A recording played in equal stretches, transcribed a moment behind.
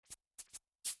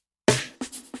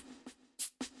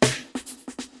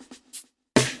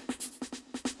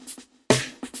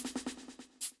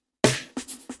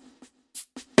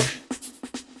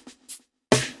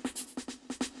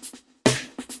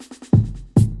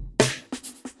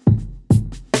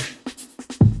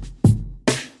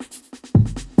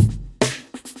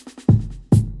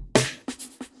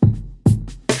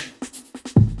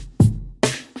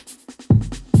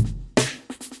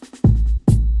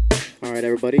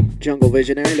everybody. Jungle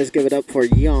Visionary, let's give it up for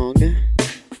Young.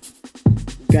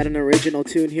 Got an original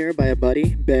tune here by a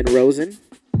buddy, Ben Rosen.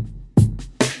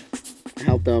 I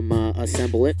helped them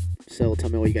assemble it, so tell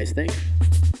me what you guys think.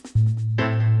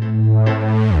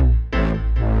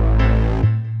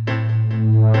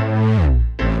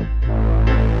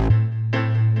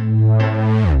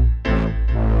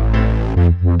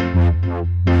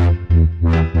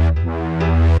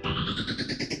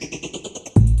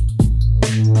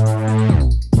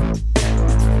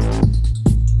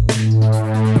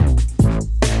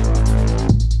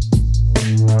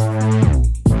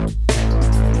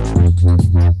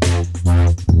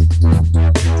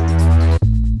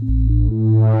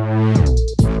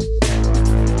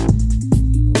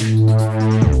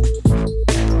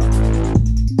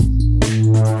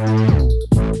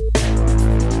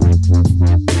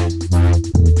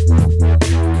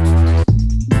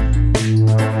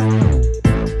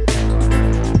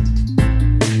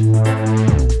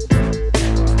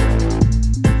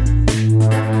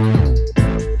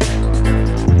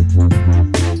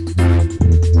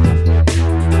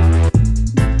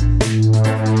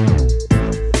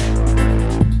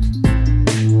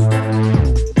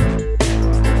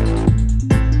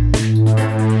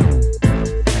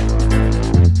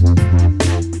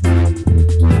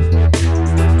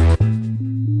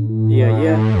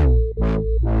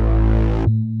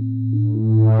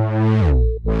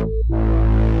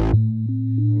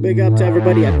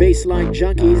 Everybody at Baseline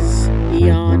Junkies,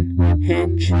 Eon,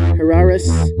 Henge, Hararis.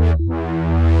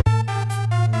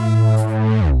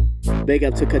 Big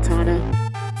up to Katana,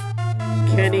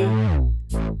 Kenny,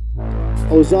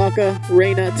 Ozaka,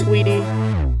 Reina, Tweety,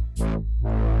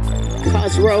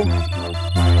 Cosro.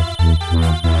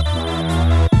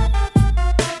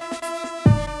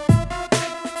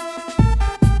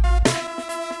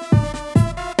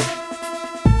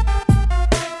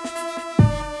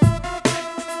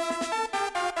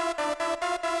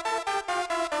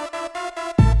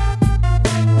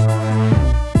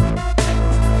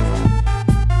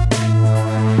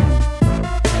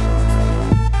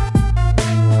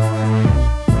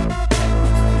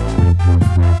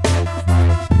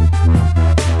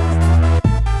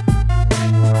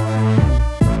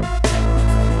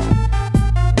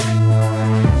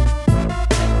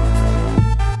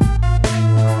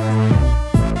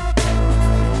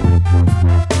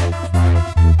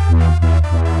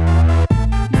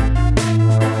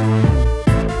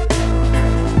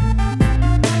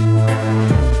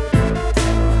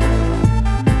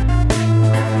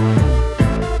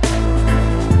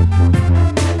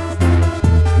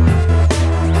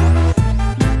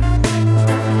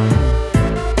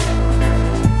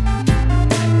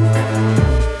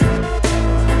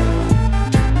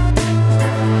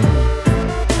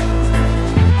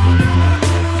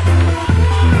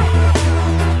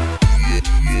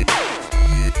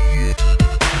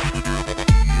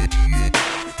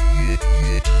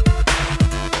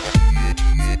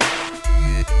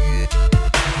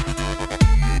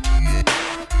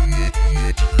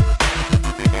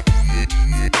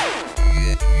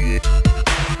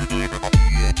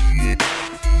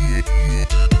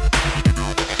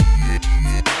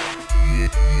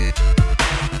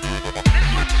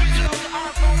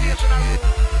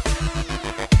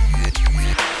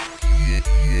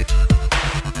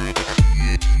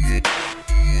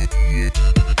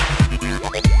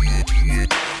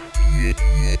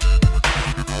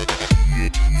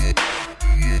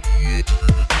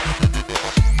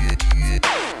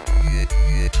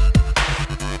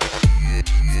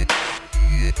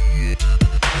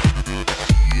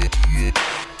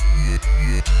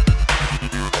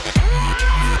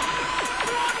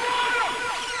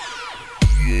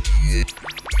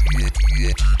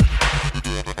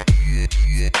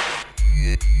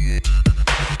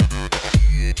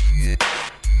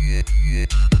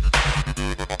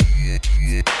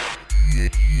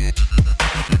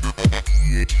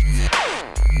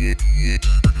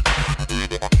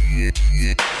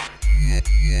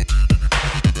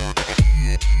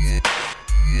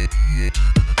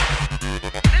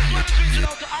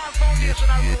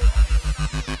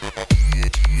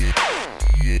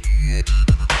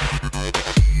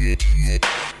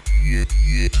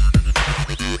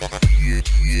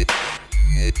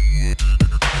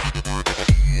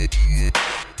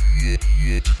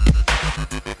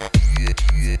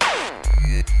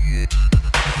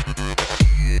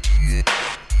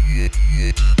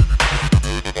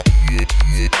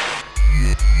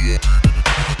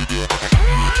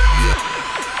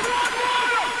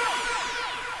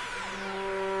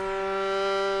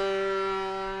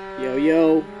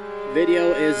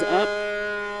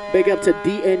 Big up to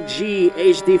DNG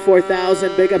HD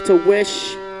 4000. Big up to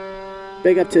Wish.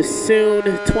 Big up to Soon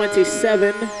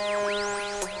 27.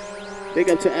 Big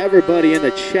up to everybody in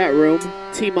the chat room.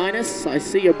 T minus, I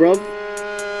see you, bro.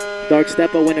 Dark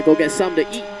Stepper went to go get something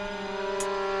to eat.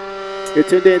 You're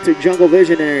tuned in to Jungle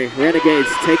Visionary. Renegades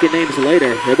taking names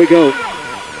later. Here we go.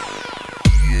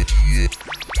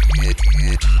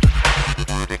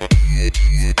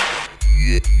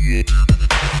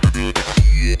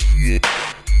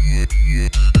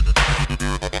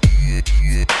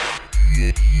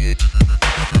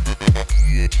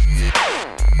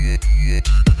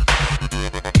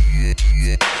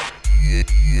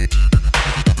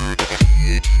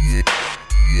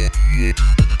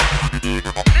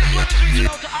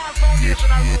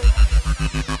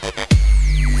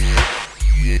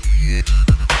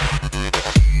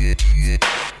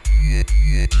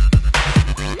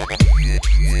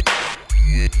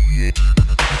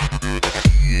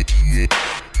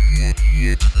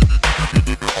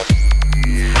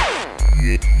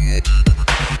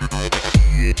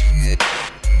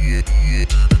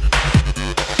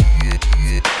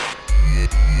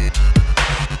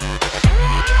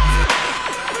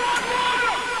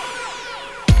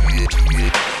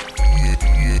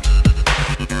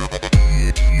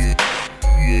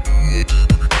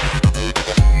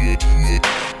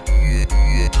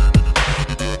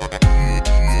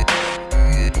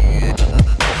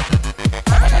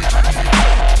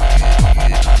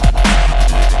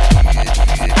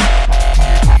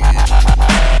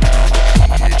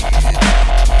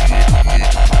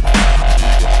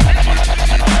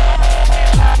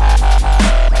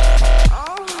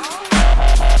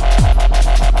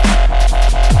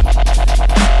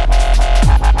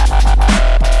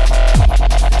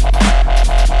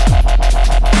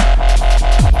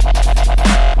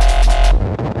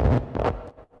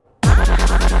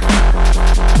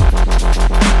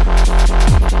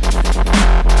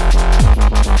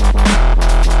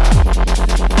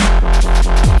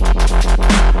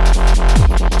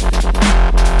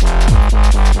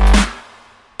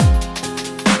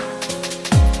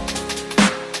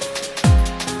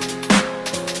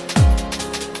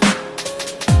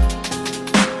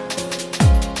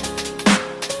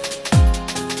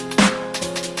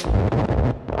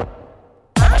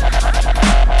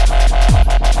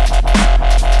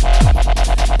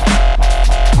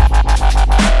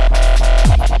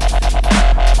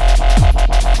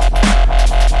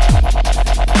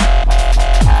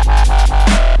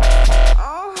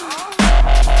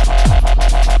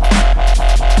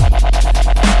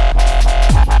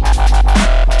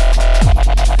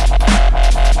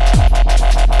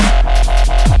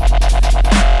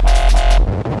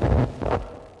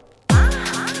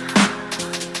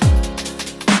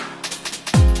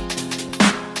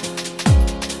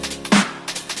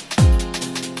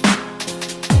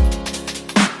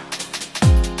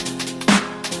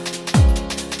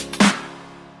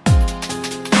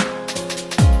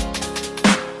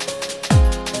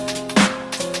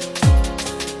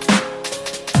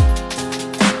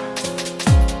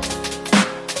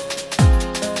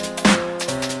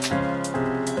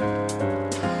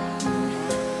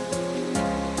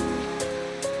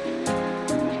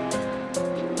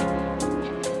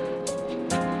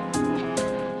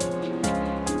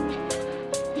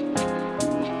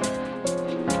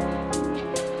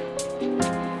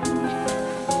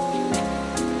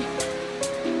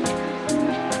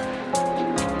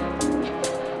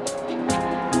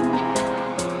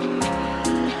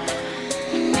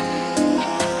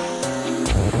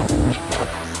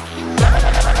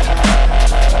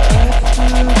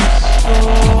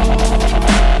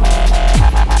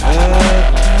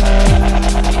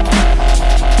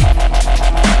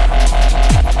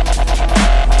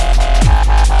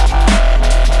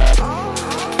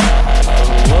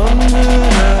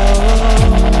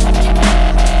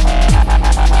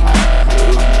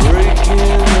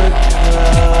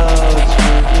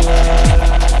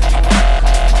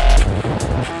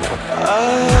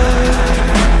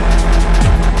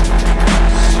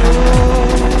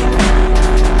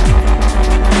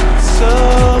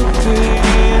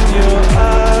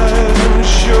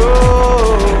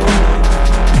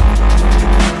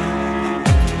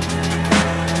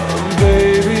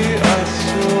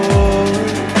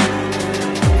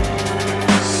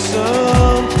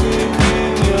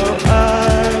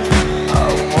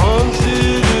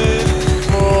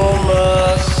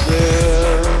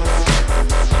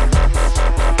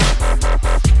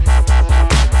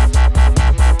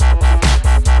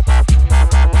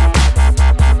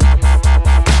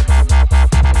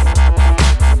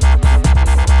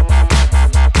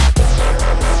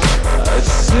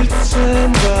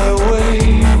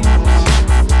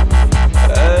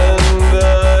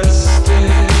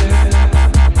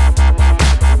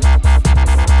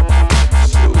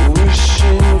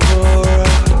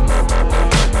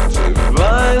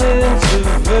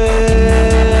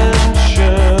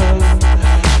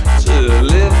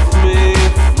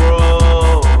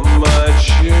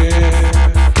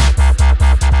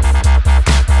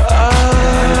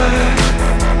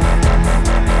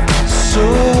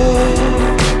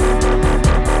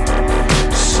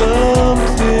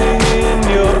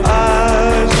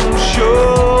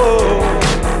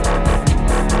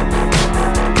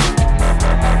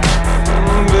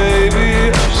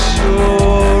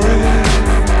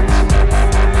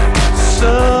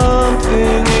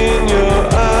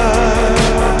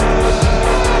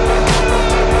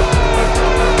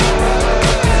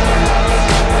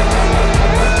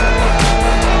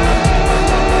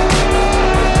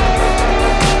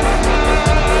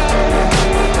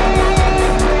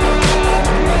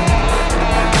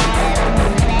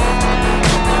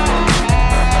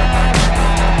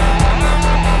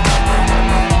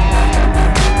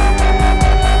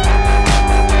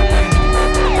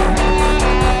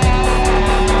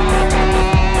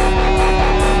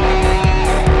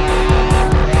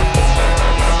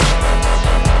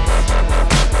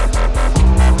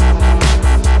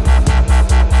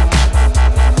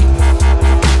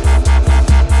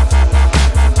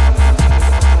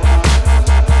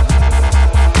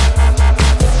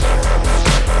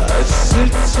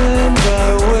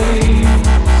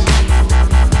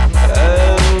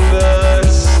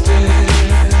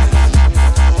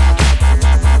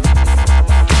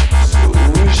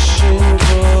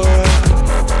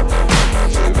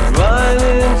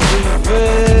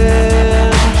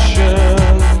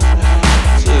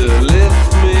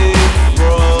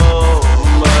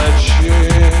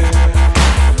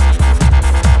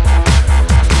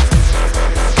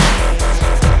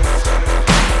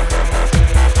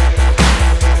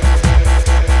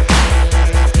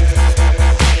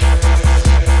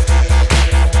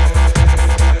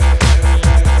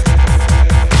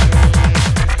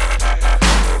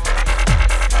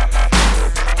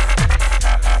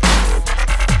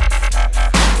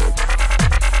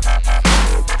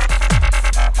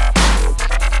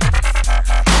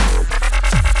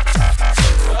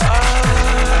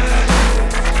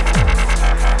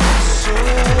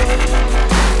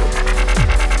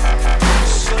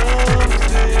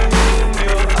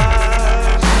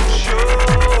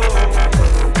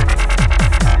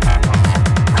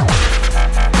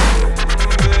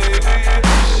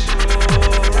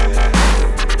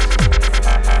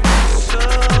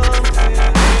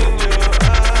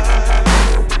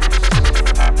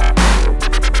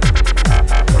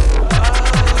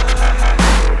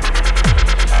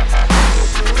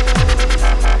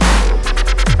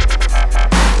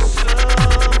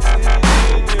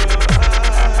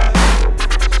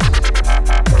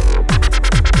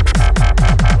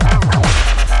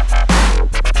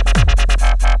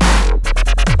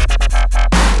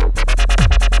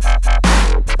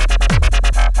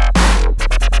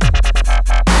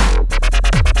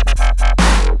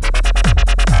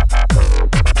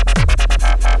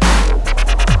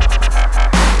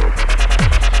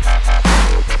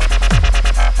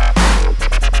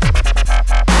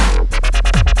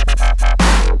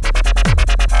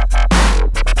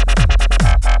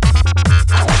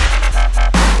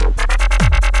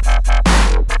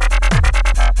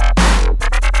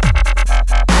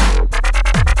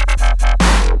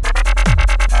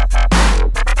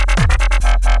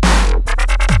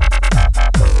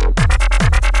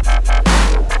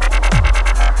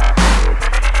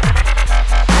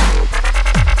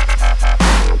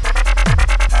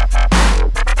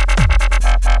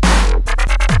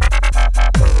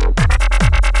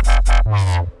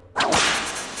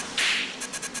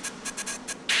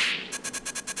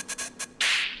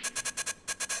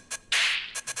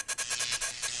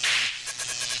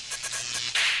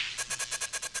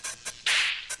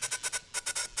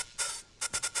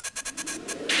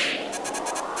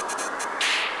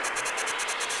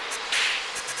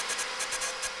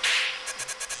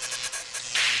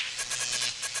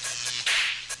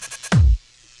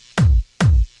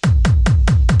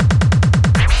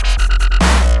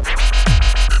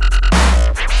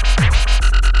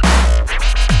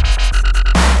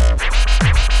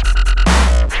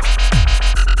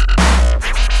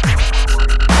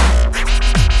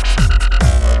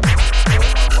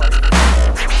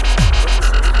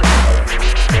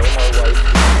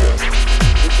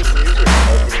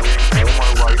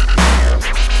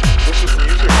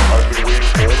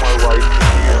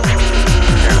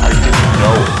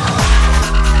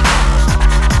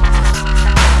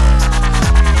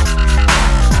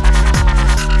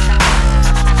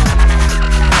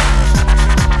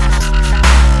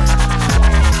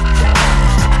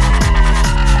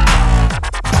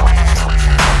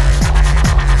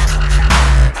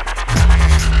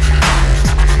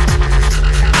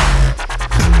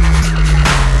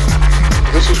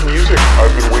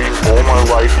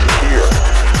 life to hear,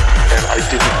 and I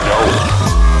didn't know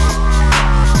it.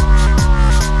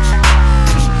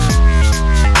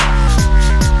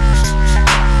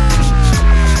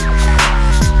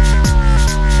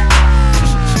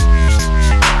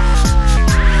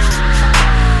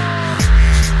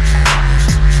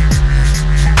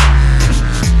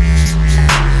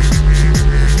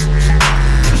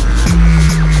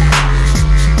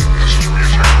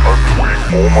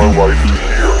 All my life to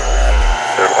hear,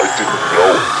 and I didn't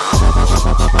know it.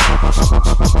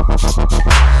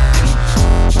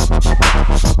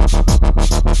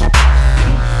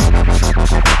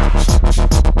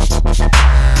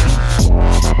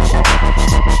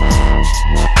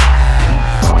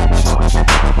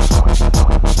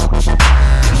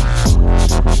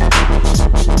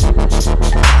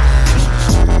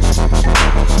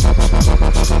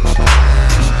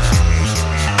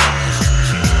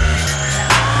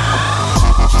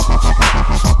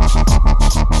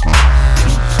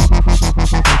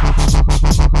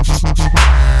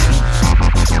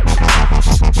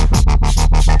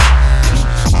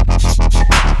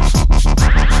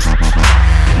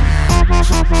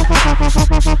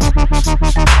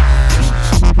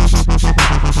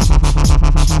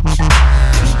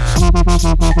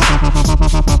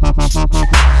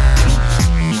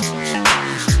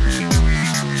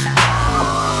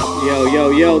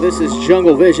 Yo, this is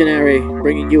Jungle Visionary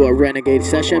bringing you a Renegade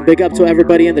session. Big up to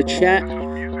everybody in the chat.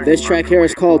 This track here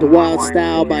is called Wild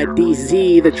Style by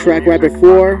DZ. The track right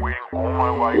before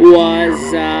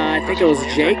was, I think it was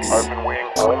Jake's. I've been waiting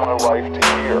all my life to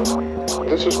hear.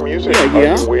 This is music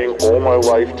Yeah. I've been waiting all my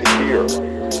life to hear.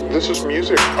 This is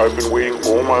music I've been waiting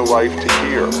all my life to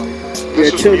hear. You're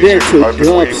This is tuned in music to I've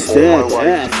been waiting all Dubstep my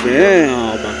life to hear,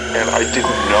 FM. and I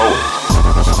didn't know it.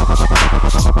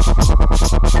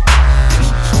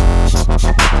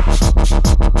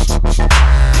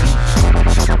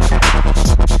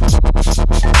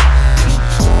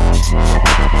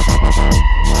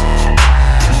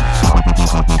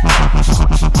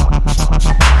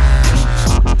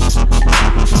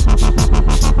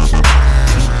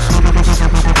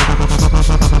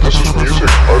 This is music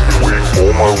I've been waiting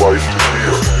all my life to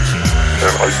hear,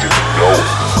 and I didn't know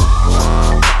it.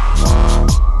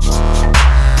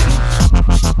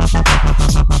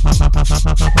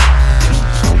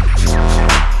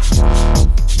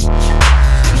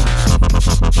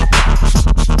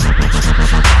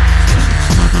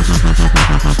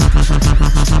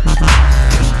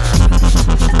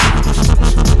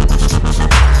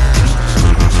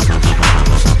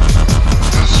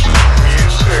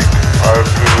 I've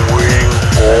been waiting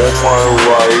all my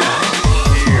life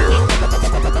to hear.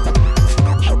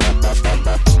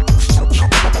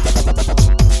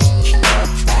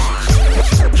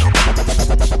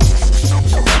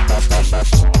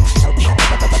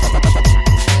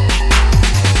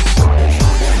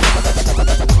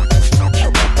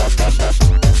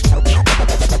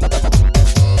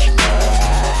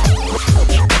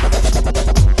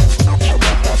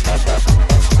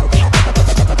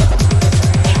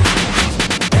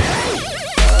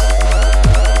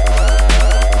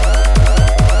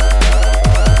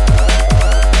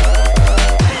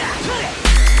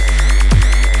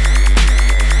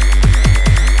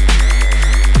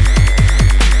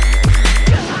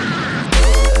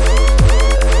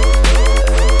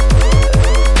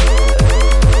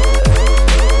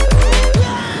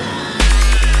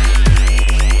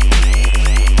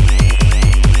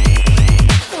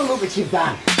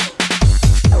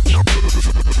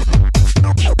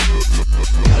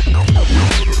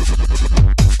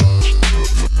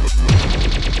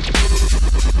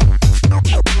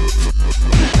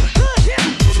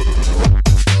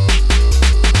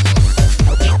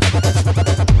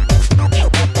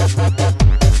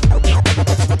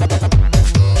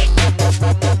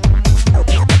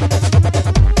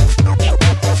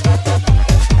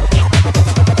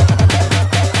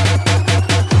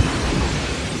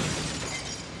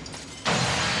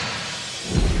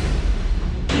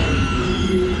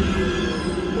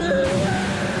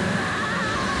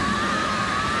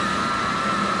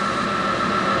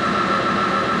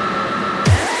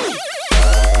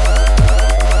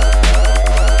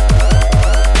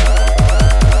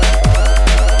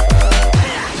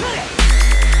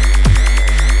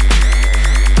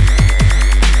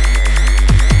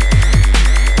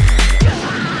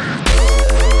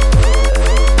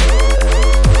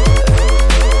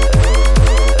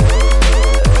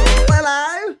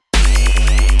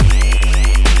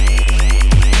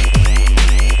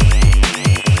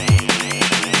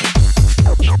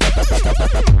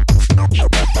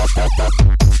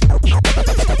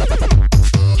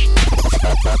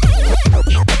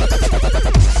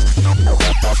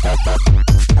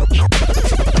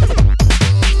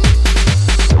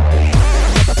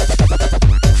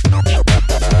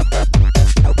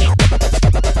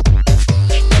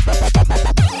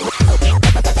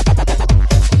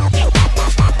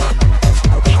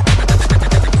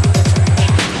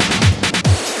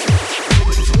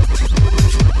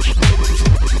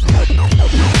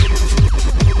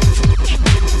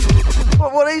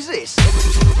 is this?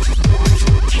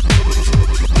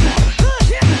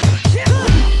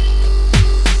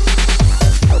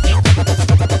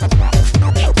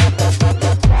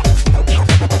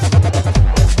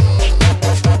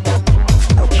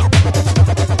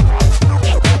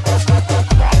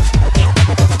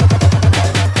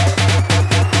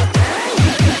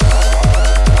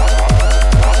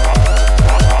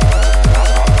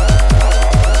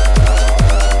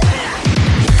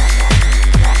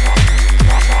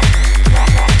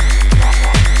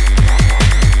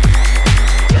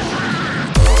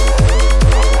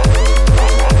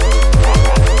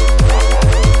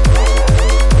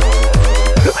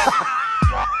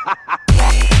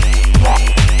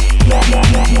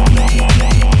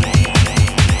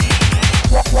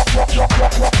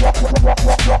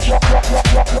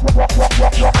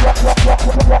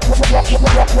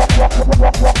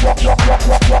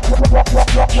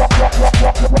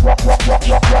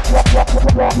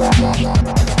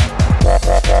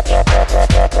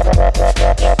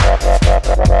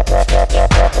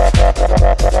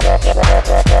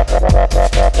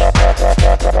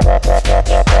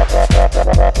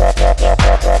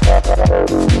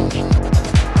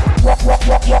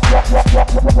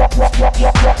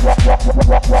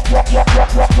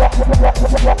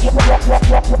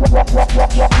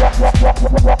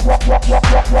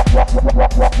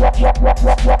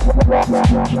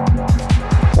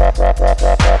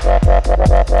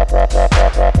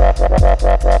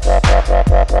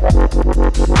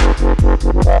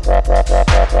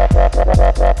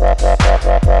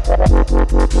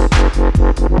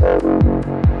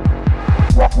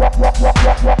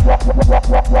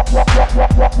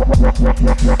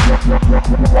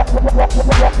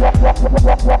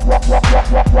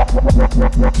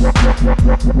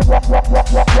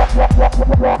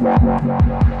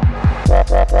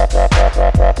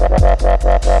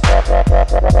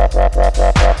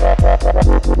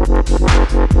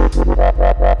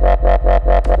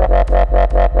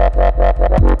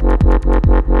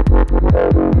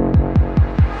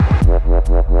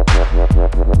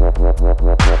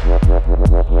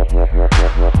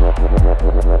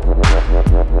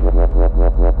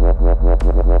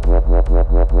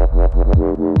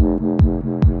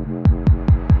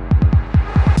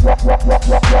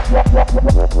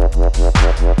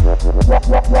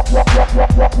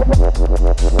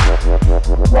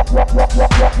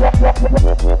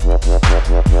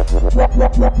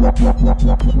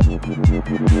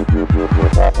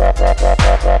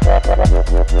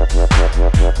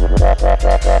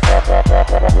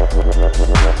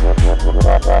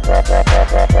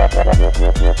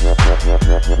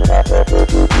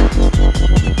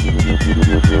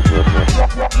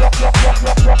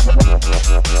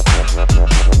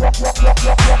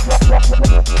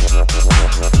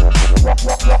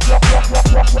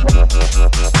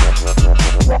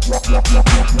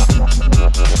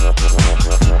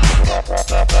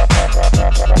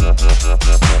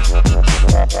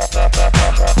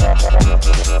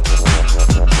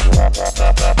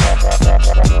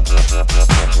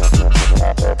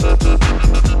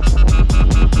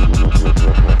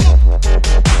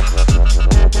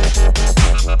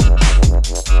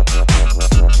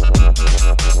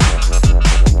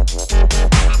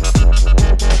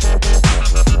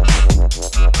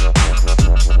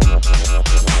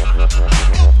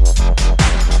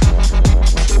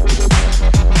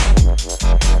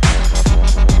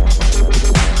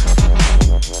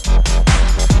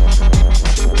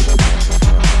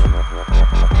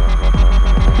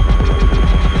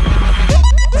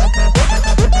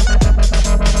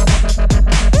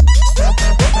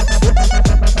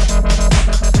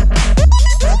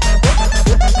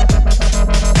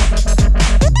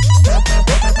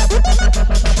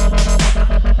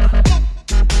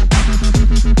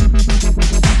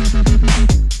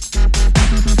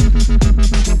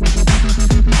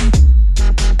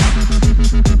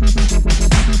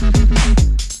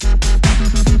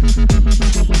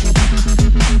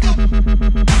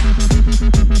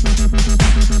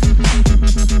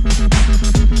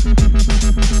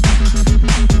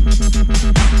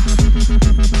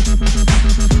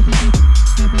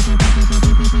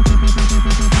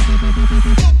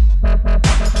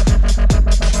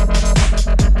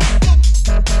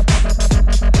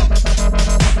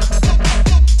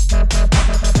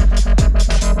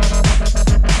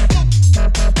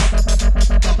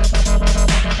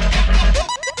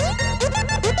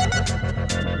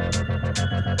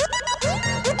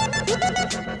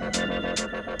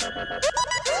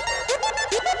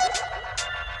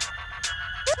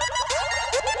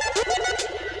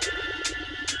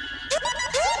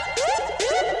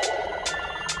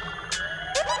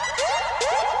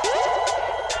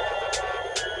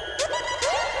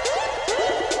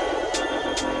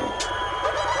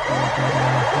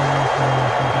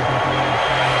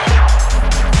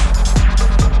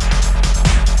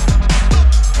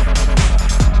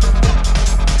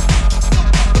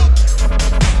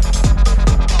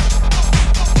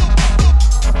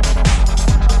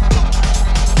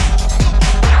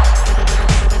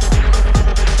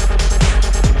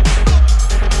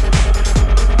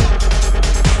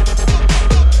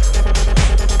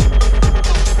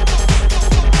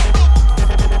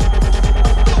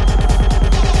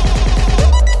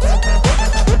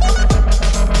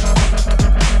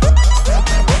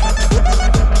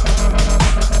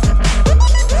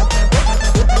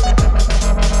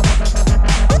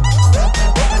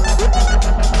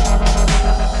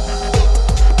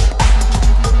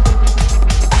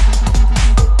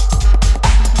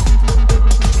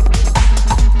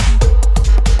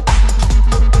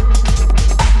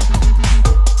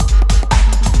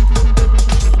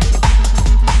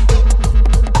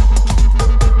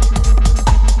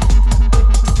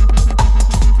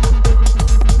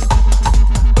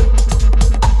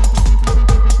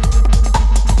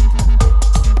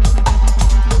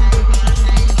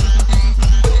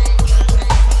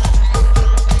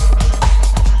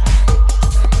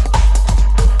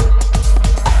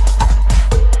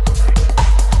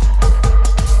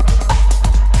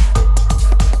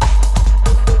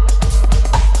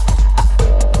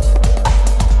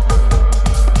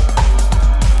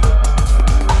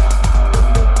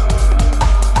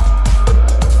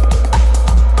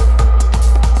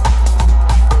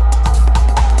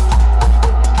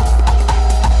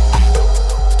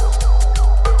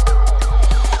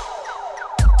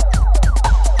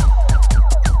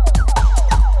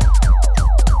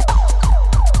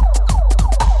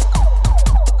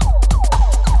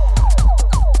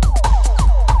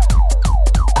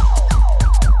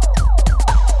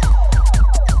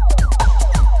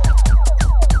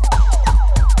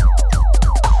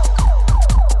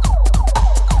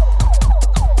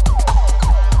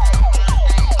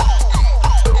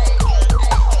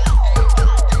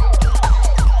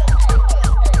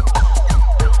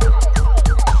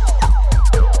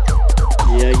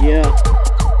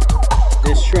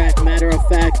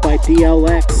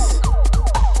 BLX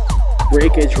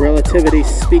Breakage Relativity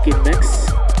Speaking Mix.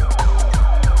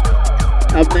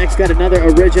 Up next, got another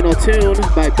original tune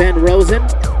by Ben Rosen.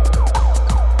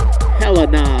 Hella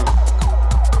Nah.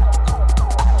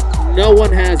 No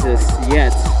one has this yet.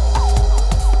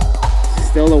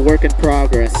 Still a work in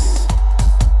progress.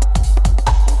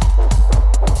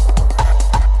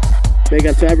 Big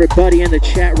up to everybody in the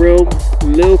chat room.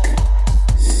 Luke,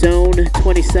 Zone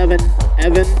 27,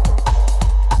 Evan,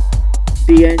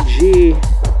 DNG,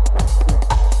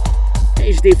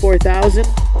 HD 4000,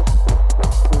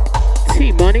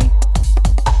 T-Money,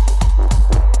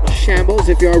 Shambles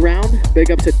if you're around.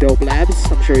 Big up to Dope Labs.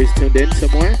 I'm sure he's tuned in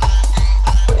somewhere.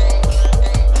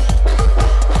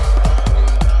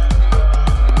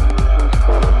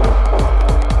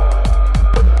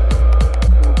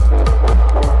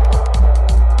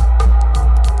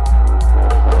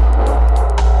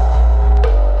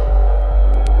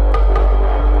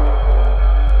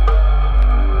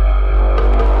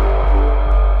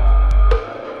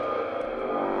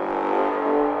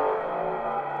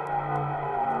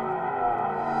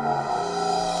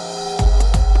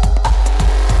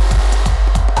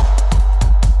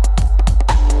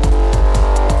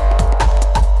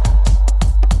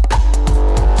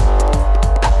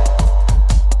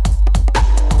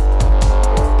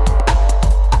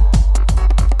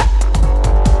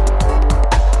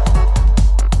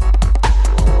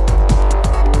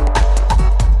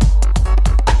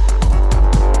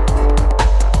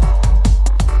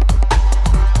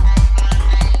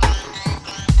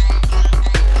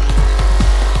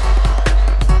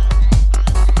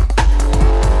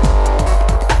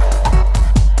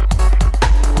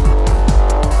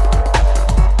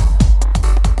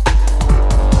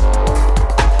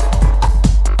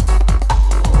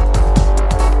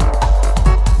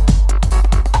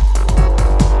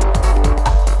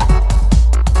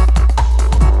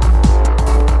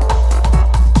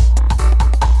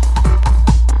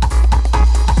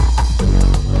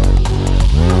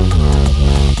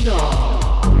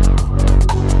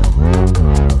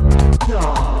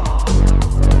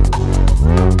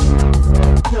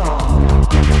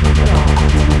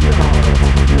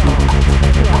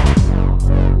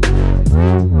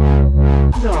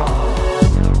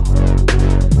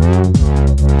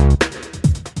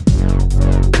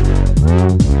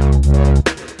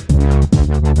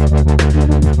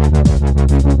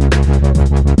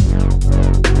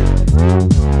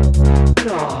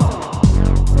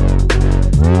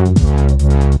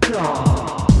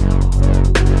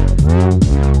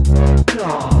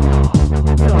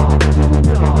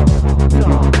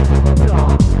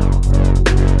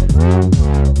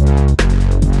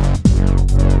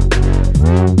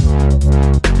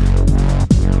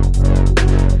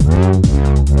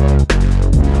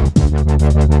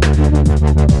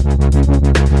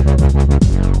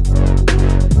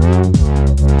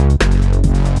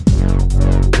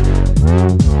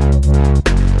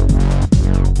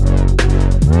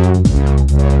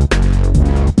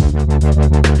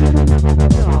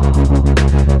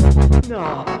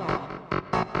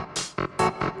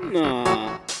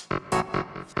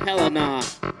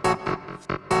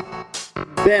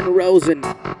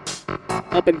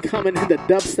 Up and coming in the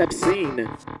dubstep scene.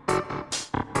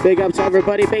 Big up to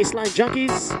everybody, Bassline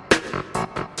Junkies.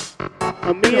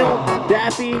 Emil,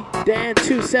 Daffy, Dan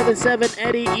 277,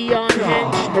 Eddie, Eon,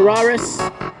 Hench, Hararis,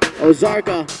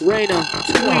 Ozarka, Reina,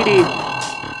 Tweety.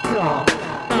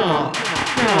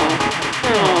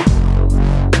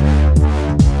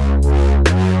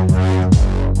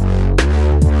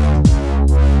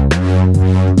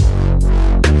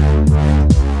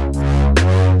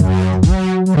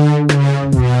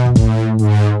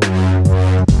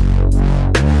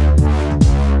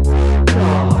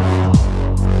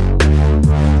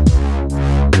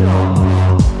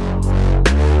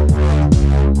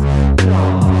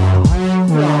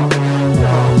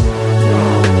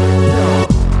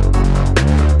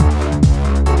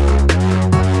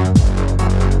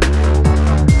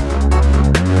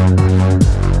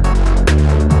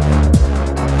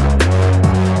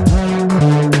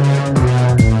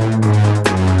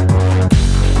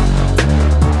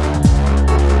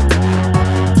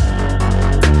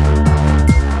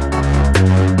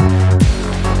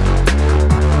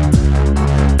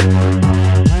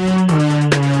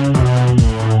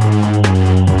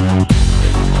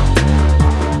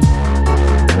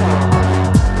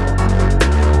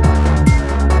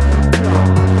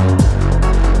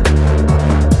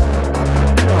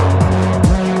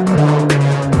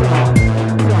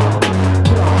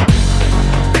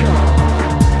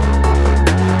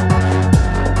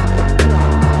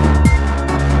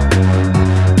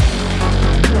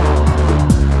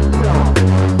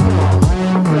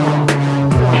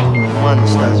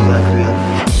 monsters we are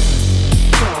creating.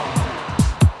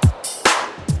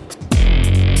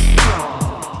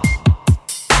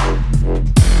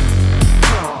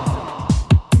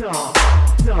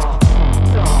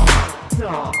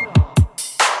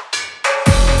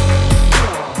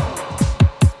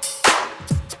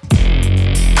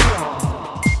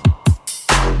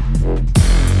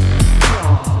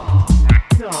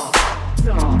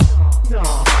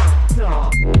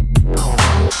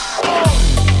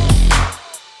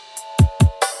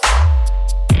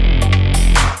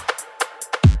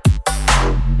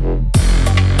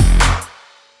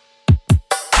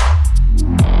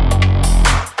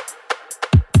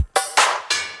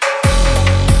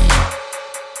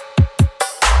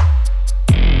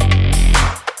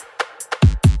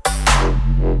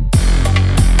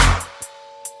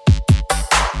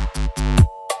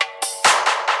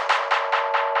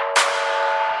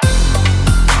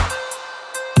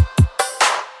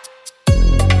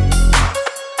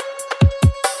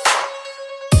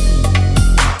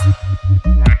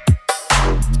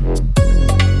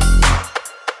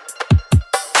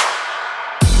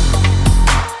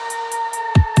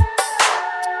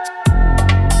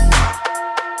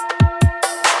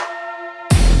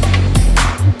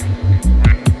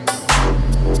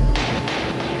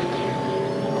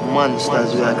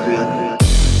 Monsters we are creating.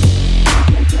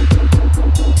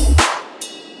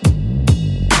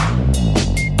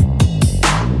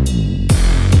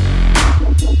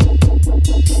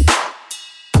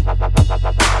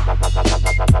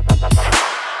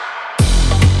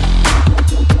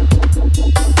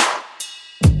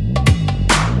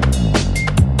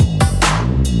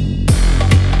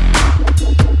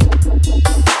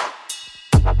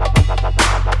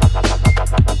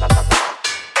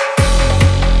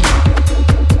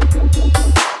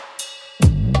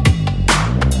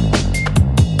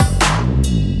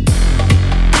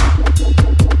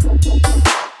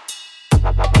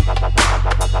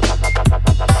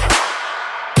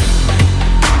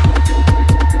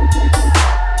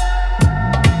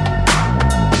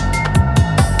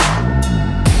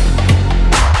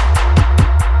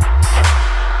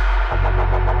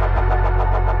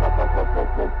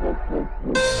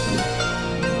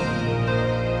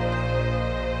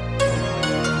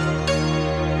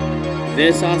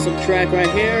 This awesome track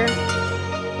right here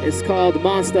is called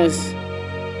Monsters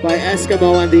by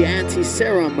Eskimo and the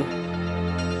Anti-Serum.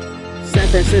 San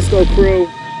Francisco crew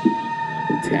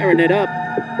tearing it up.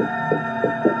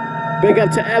 Big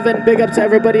up to Evan, big up to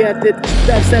everybody at the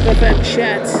Dubstep FM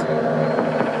chat.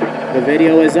 The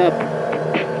video is up.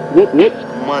 Whoop whoop.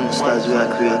 Monsters we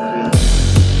are creating.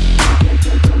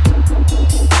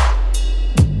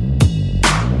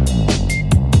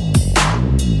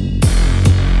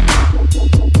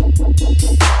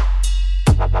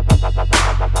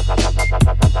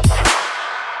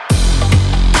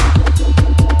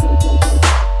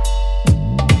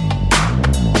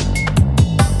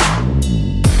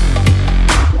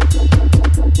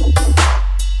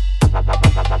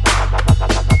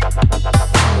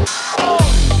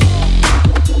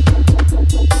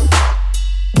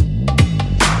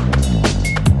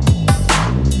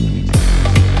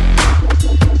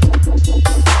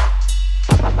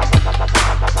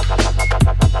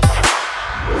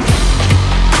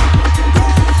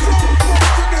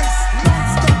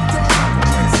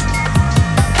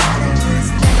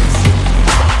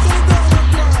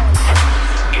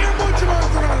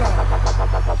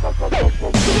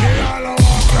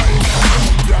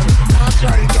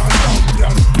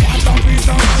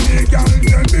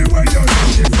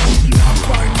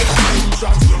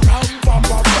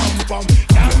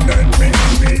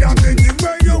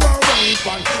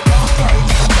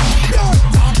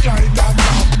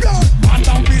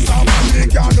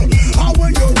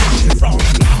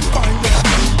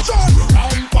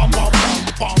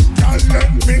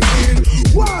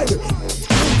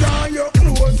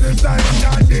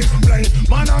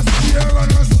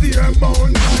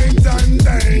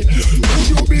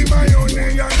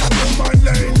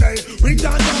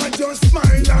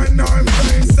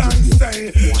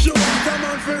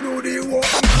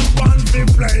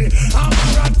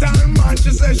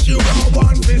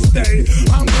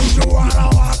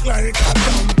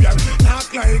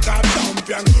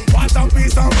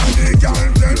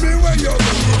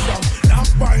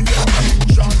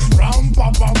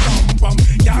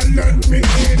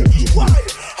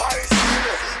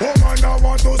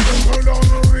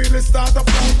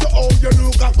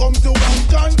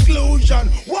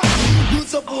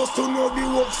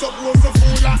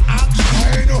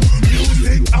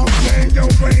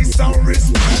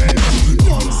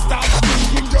 Non-stop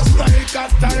thinking just like a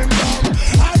time bomb.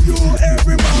 And you,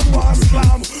 everyone was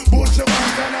slam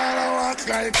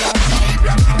like a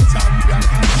champion, a champion,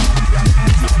 a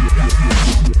champion,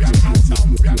 a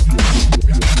champion, a champion,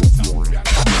 a champion.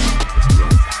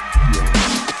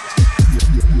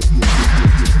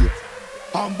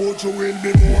 And but you will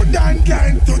be more than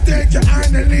kind to take your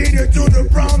hand and lead you to the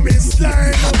promised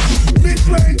land. Me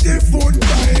 20-foot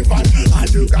dive and all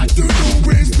you got to do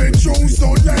is be true,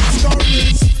 so let's go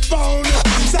respond.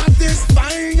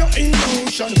 Satisfying your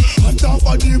emotion on top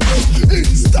of the breast.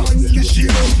 Instantly she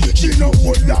no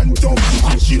hold on tough,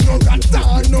 and she no got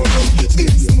down no rough.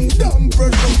 Skin smooth and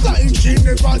precious like she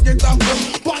never get a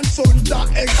cut. Pants under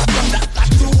extra that got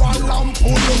to a lamp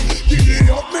pull up. Give it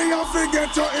up, me and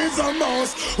forget you is a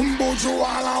mouse. But you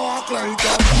all a walk like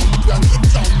a champion,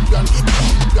 champion, champion,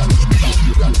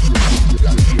 champion,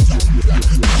 champion, champion.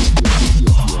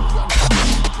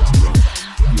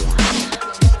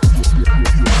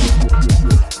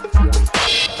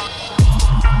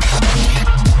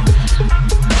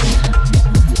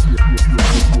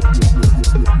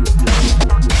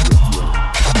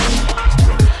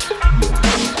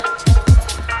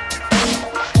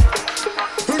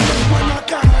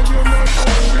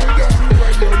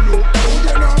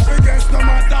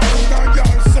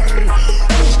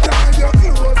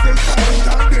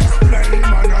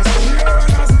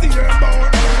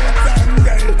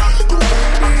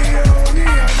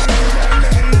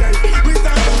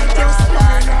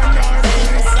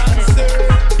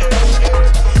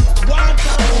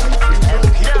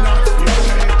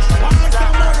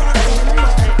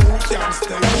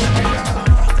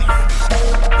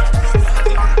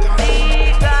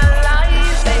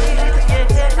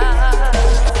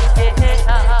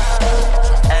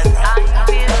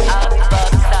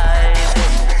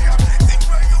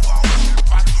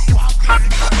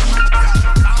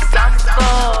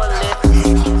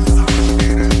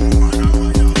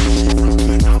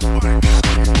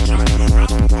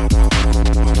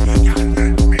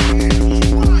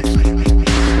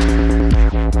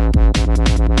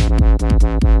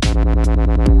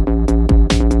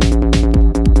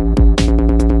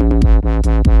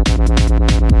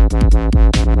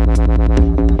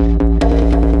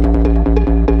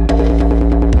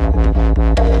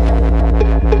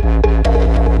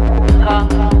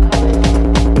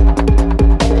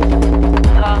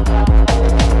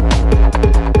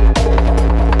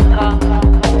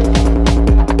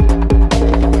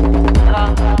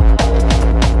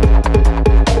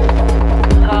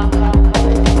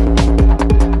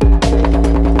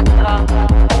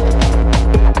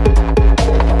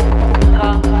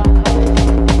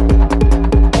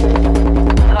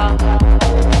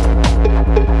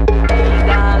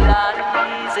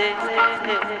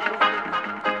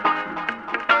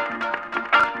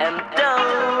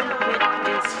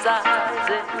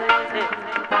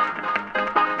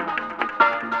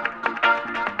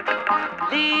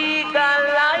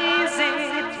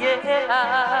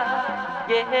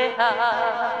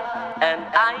 And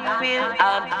I will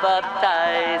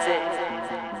advertise it.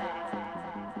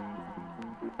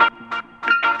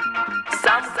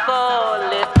 Some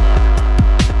call it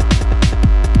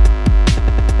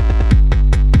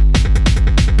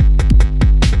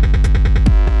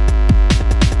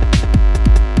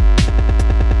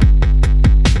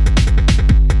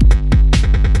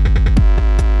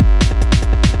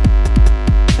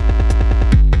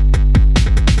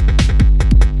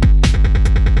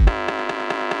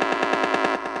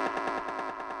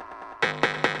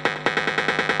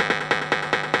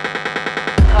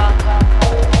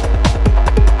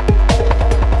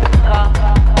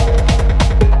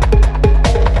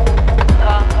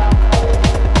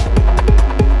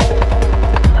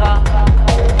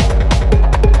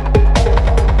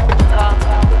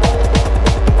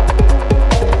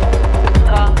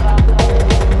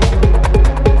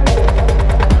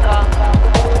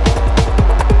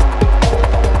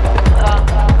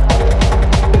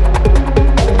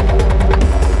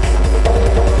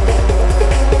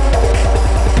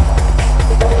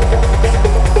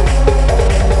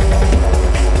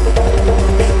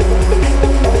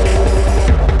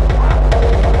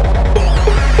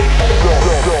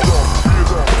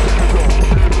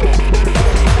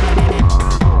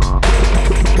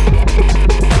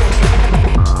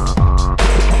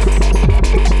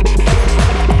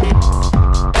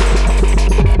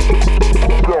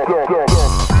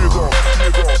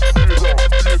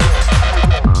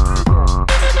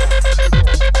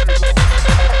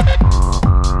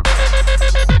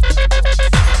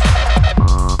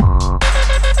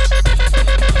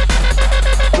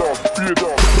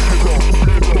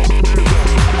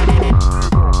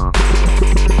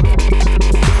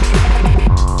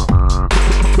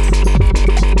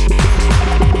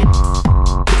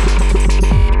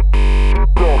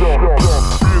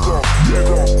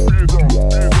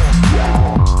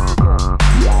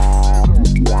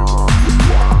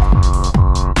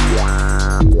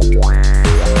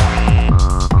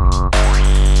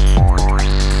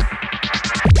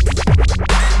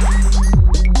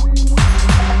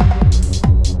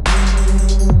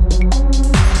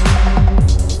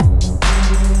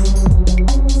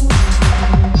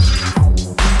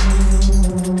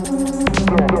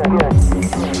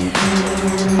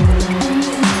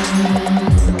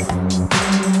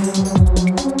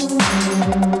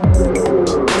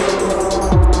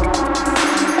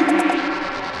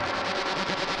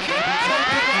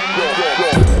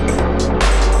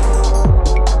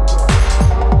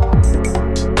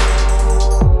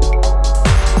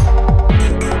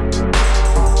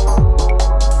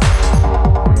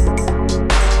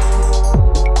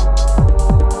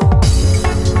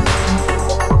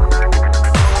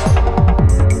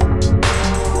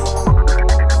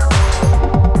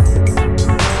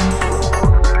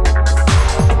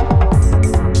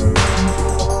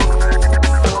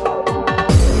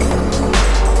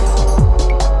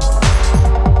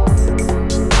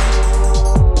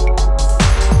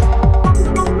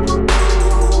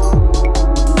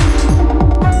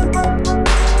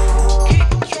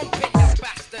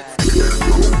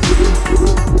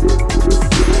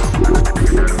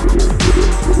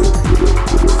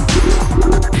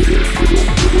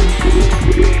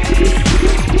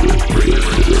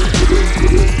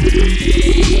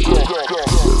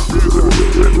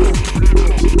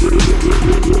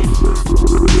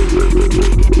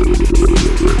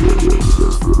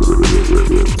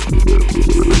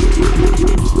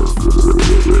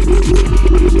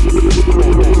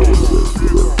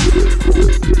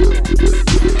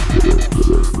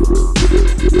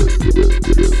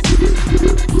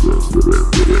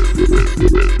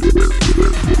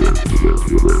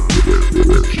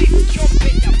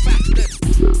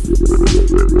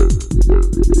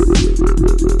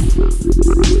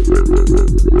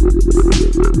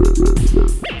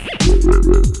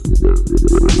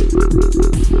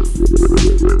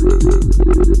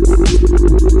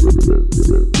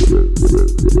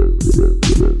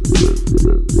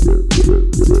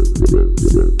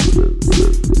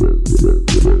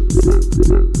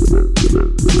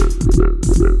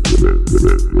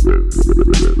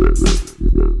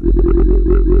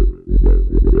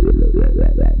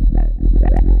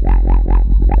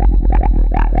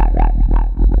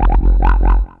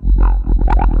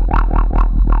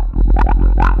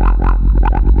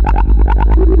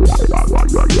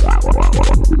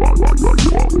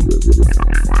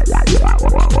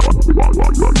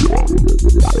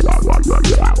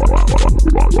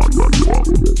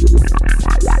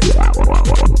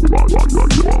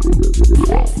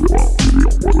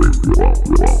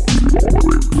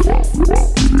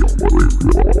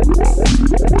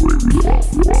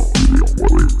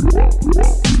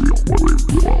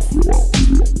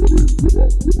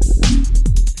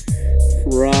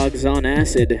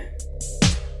Acid,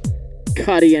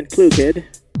 Cuddy and Clue Kid,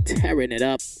 tearing it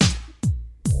up.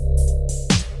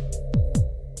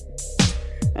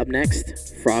 Up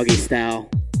next, Froggy Style,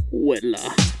 Whittler.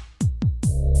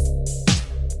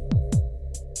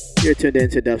 You're tuned in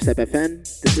to Dubstep FM.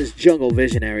 This is Jungle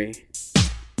Visionary,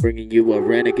 bringing you a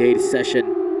renegade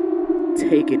session,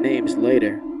 taking names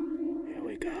later. Here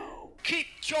we go. Keep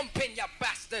jumping, you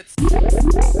bastards!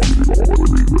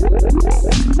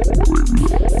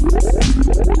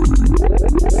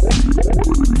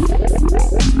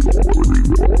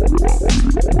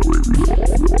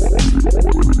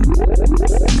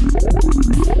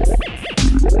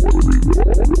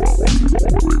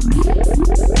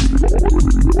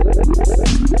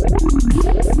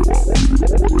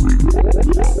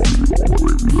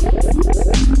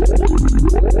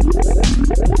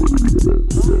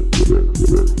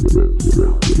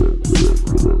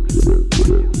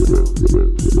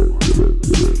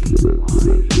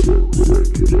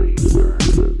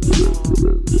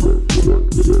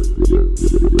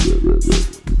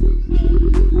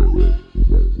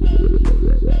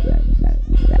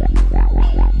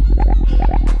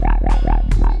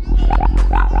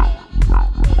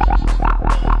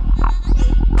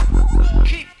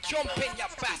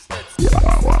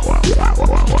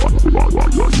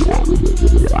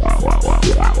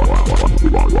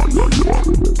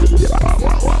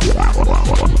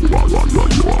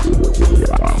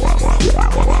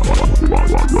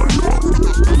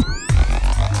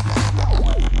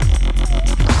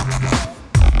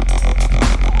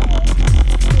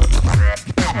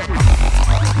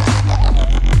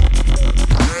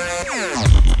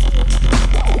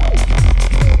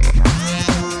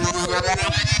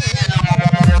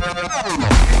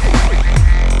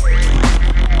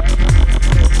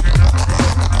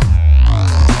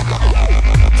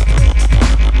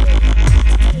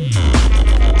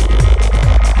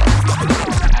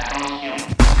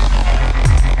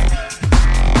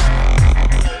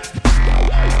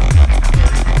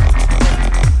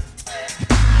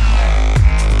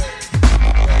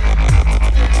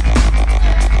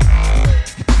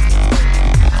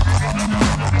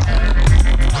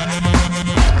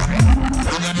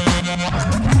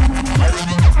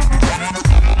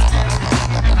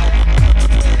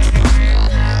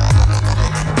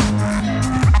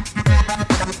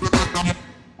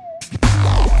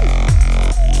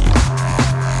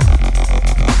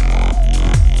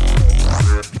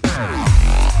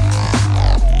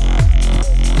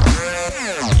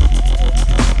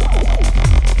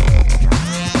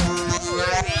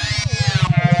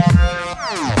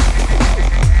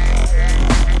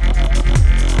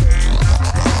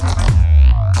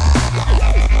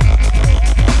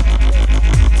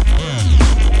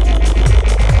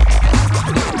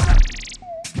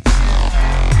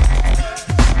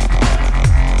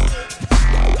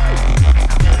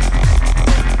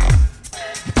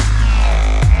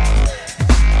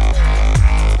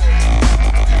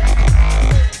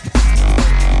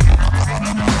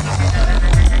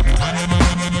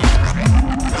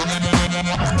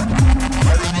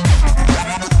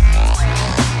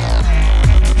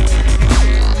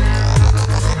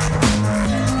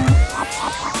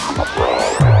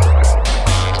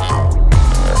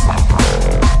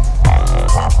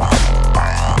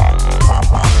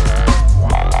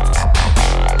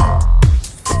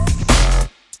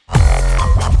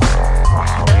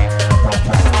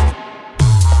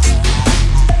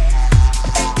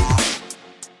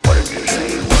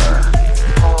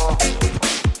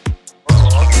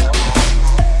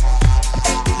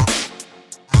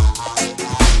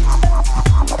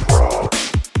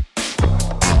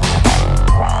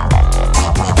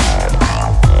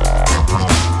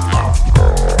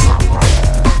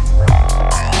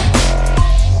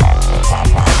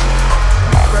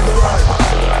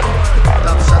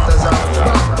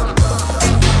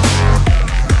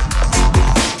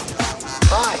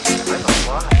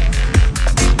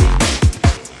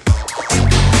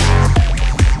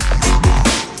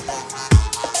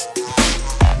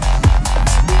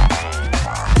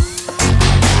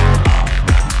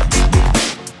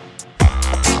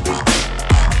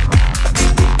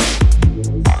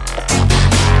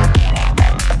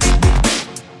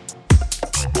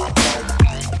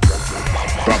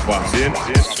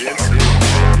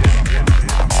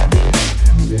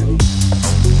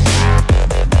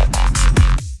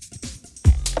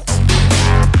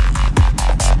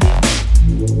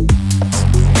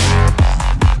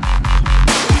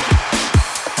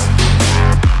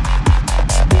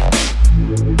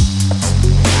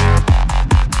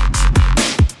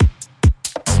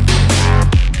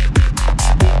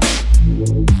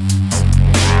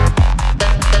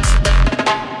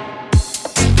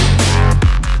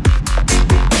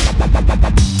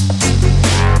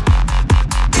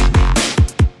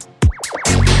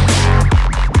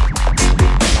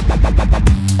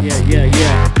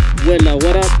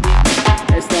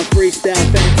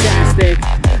 plastic,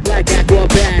 like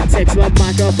acrobatics. My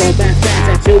microphone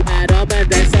mathematics, you add them and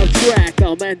then subtract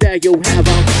them, and there you have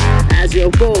them as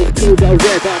you move to the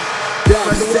rhythm.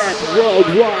 Dubstep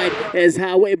worldwide is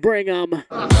how we bring them.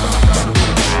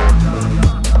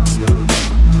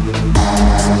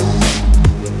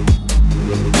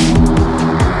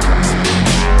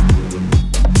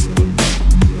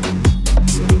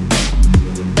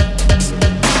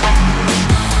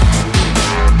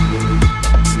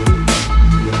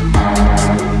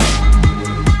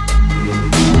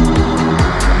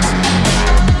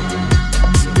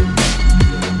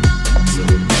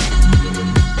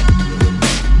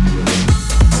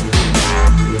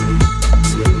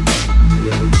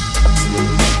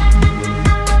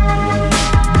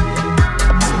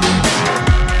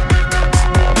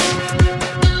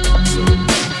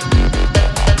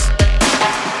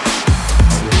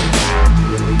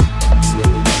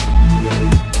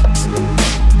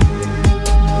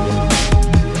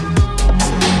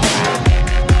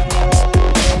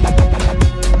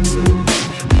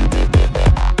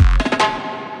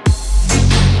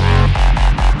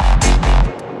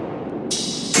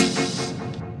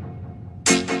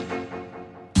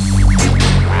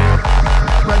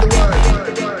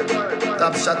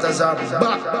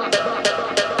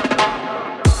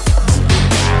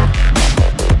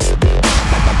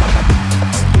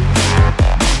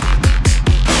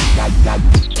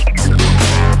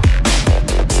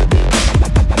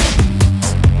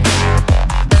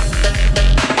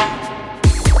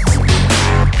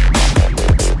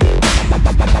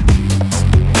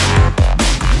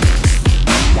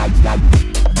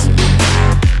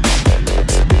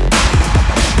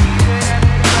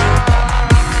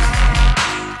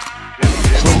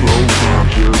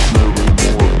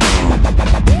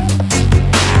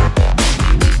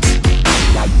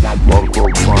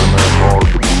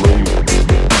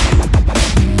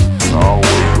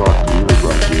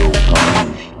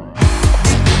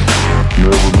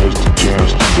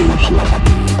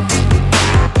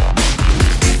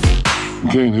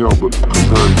 Can't help but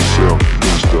compare yourself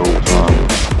against the old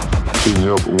timers. Can't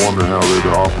help but wonder how they'd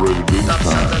have operated these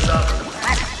times.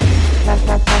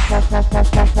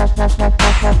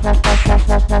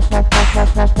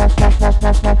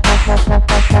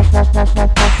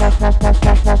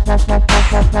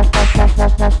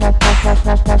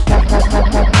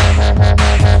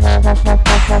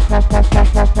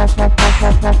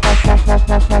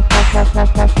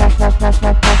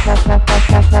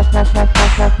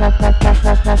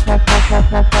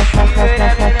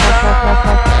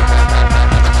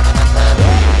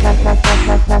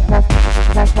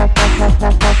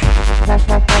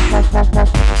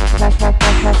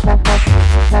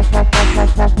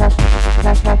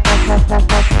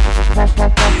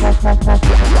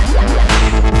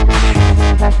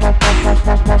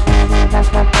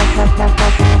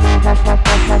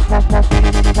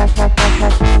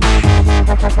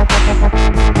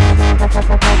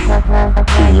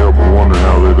 Can't help but wonder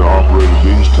how they'd have operated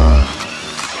these times.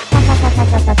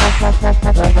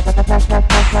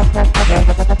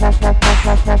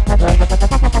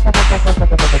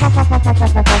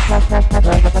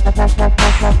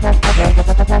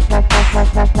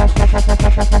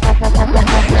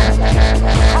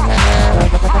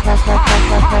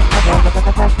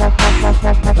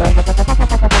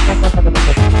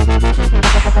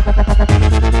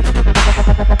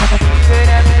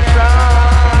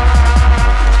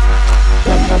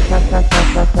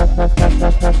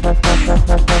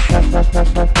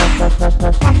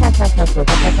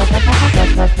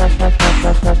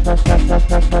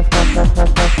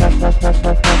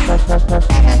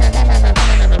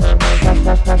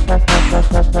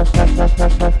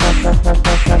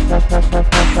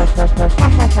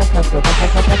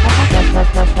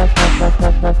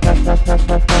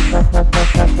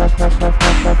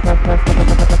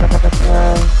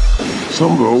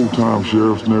 Some of the old-time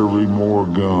sheriffs never even wore a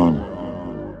gun.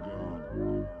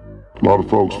 A lot of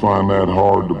folks find that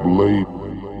hard to believe.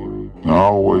 I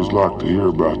always like to hear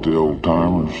about the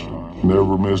old-timers.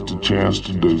 Never missed a chance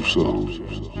to do so.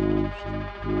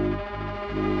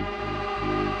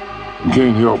 You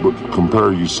can't help but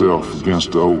compare yourself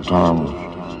against the old-timers.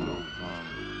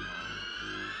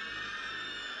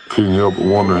 Can't help but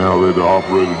wonder how they'd have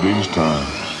operated these times.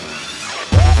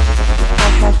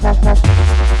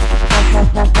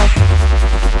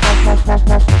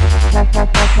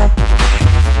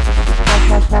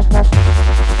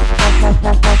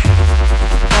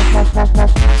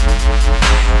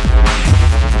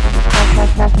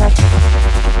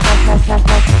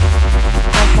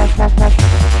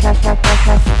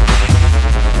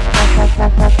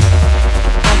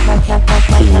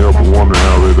 Can't help but wonder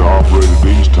how they'd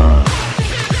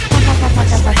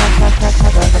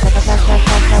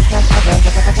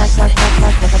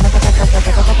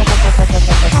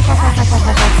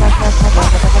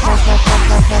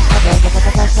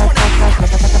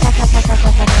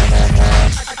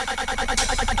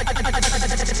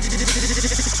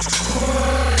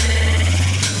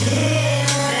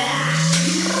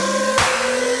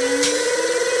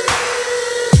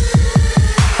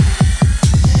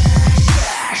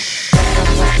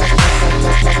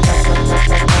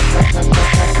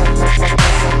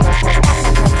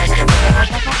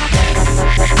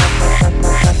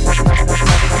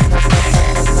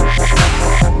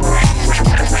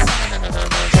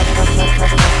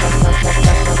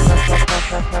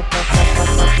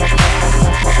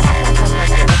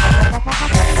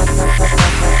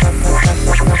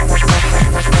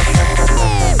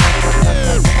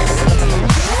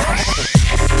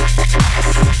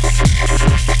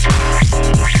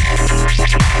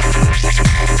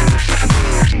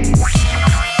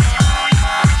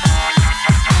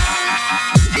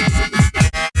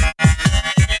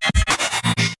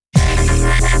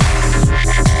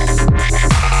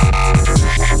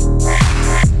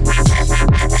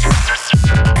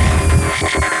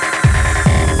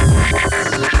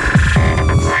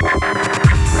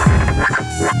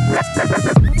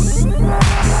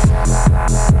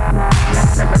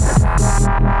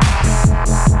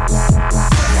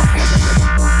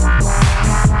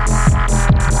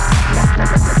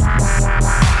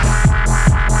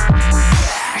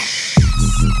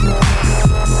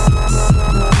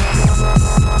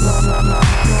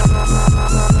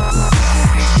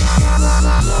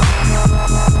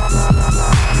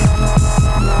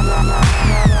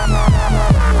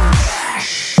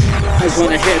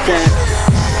hit that.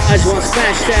 I just wanna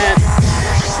smash that.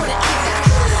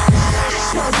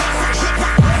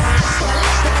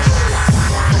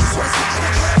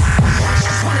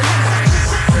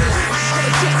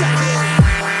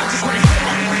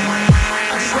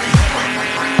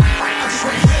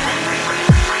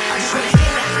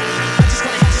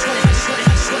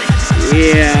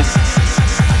 Yeah.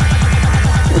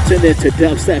 Let's end it to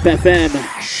Dubstep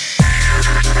FM.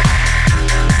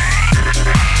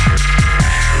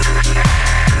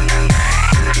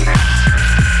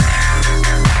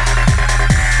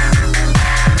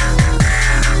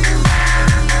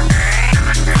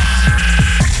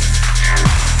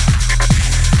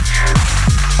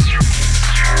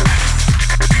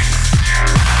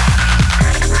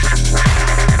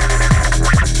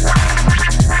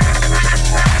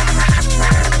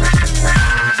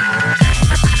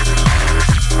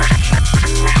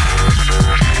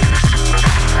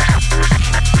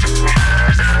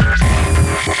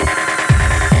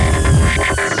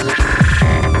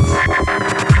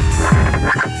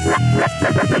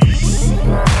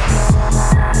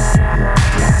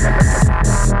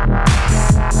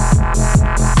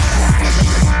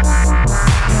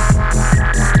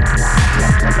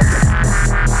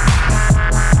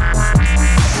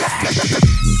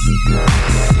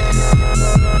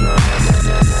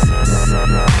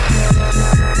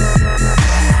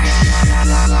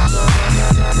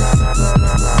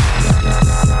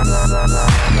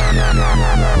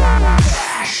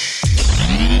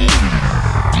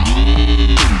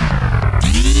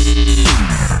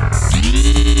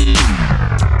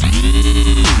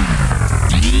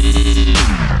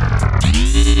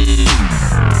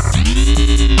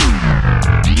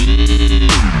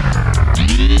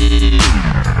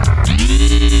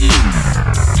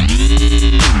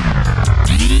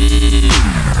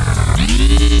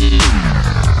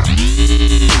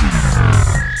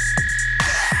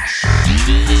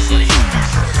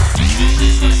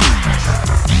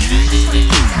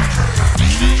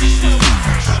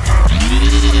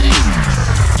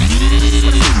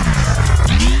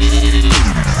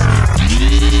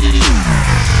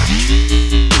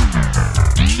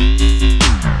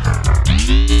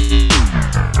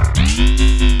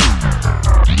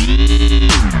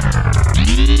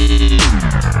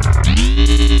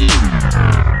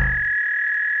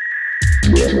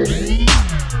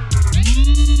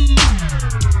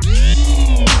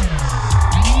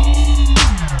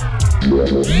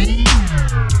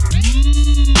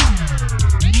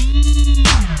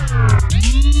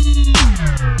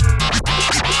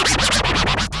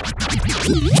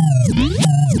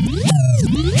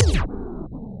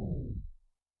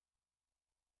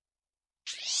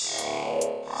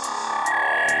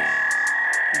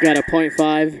 Got a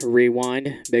 0.5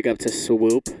 rewind. Big up to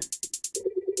Swoop.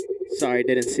 Sorry,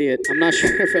 didn't see it. I'm not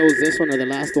sure if it was this one or the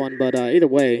last one, but either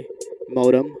way,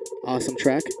 Modem, awesome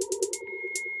track.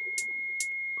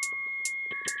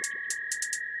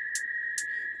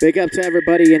 Big up to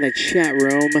everybody in the chat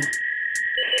room.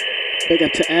 Big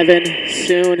up to Evan,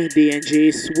 Soon,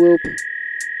 DNG, Swoop,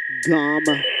 Gom.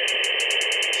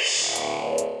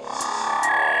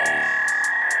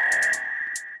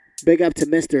 Big up to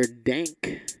Mr.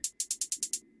 Dank,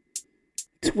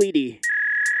 Tweety.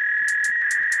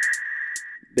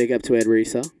 Big up to Ed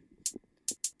Risa.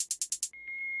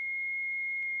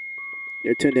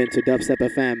 You're tuned in to Dubstep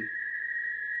FM.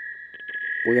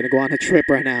 We're going to go on a trip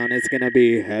right now, and it's going to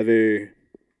be heavy.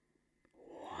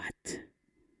 What?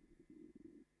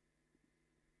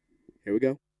 Here we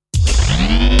go.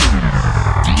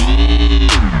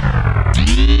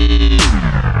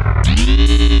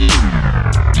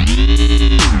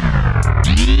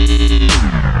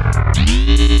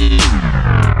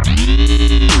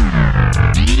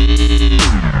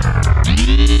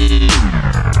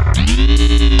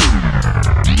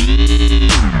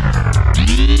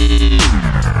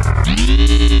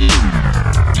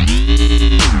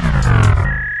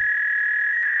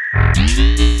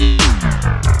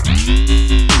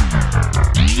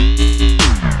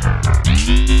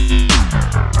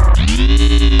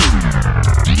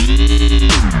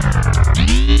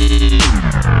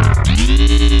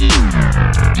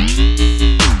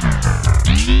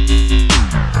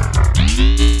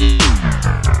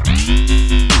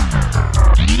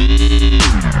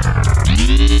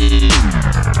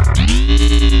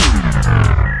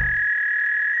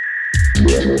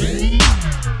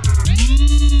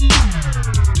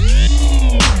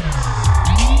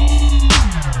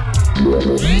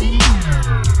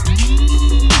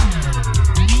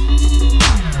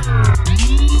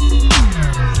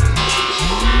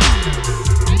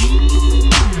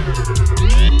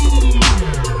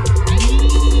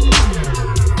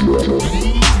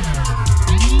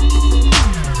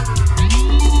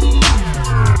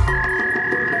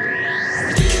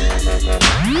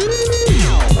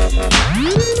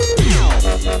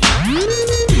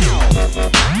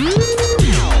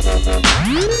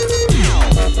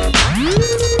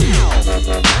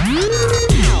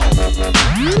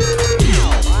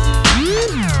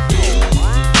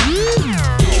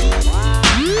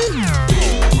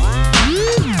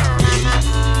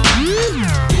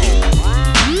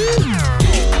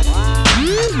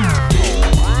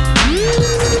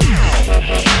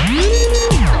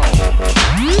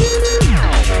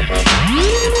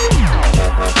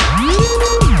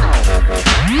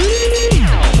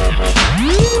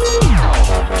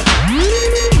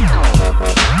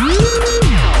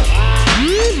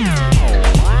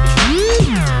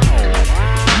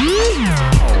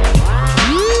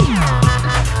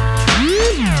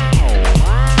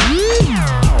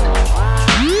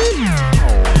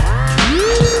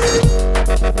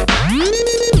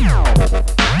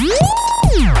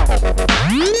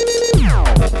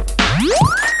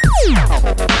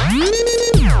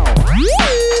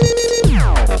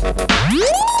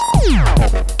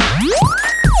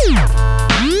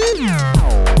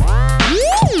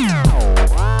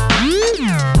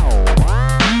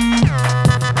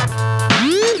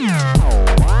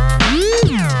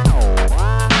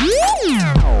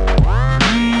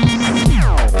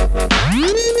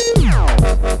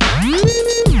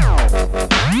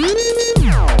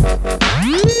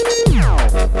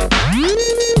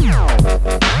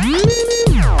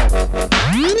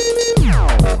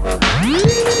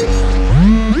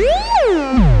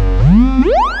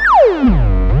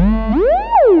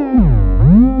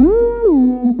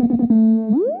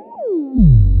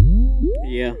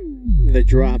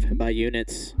 drop by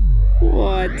units.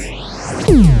 What?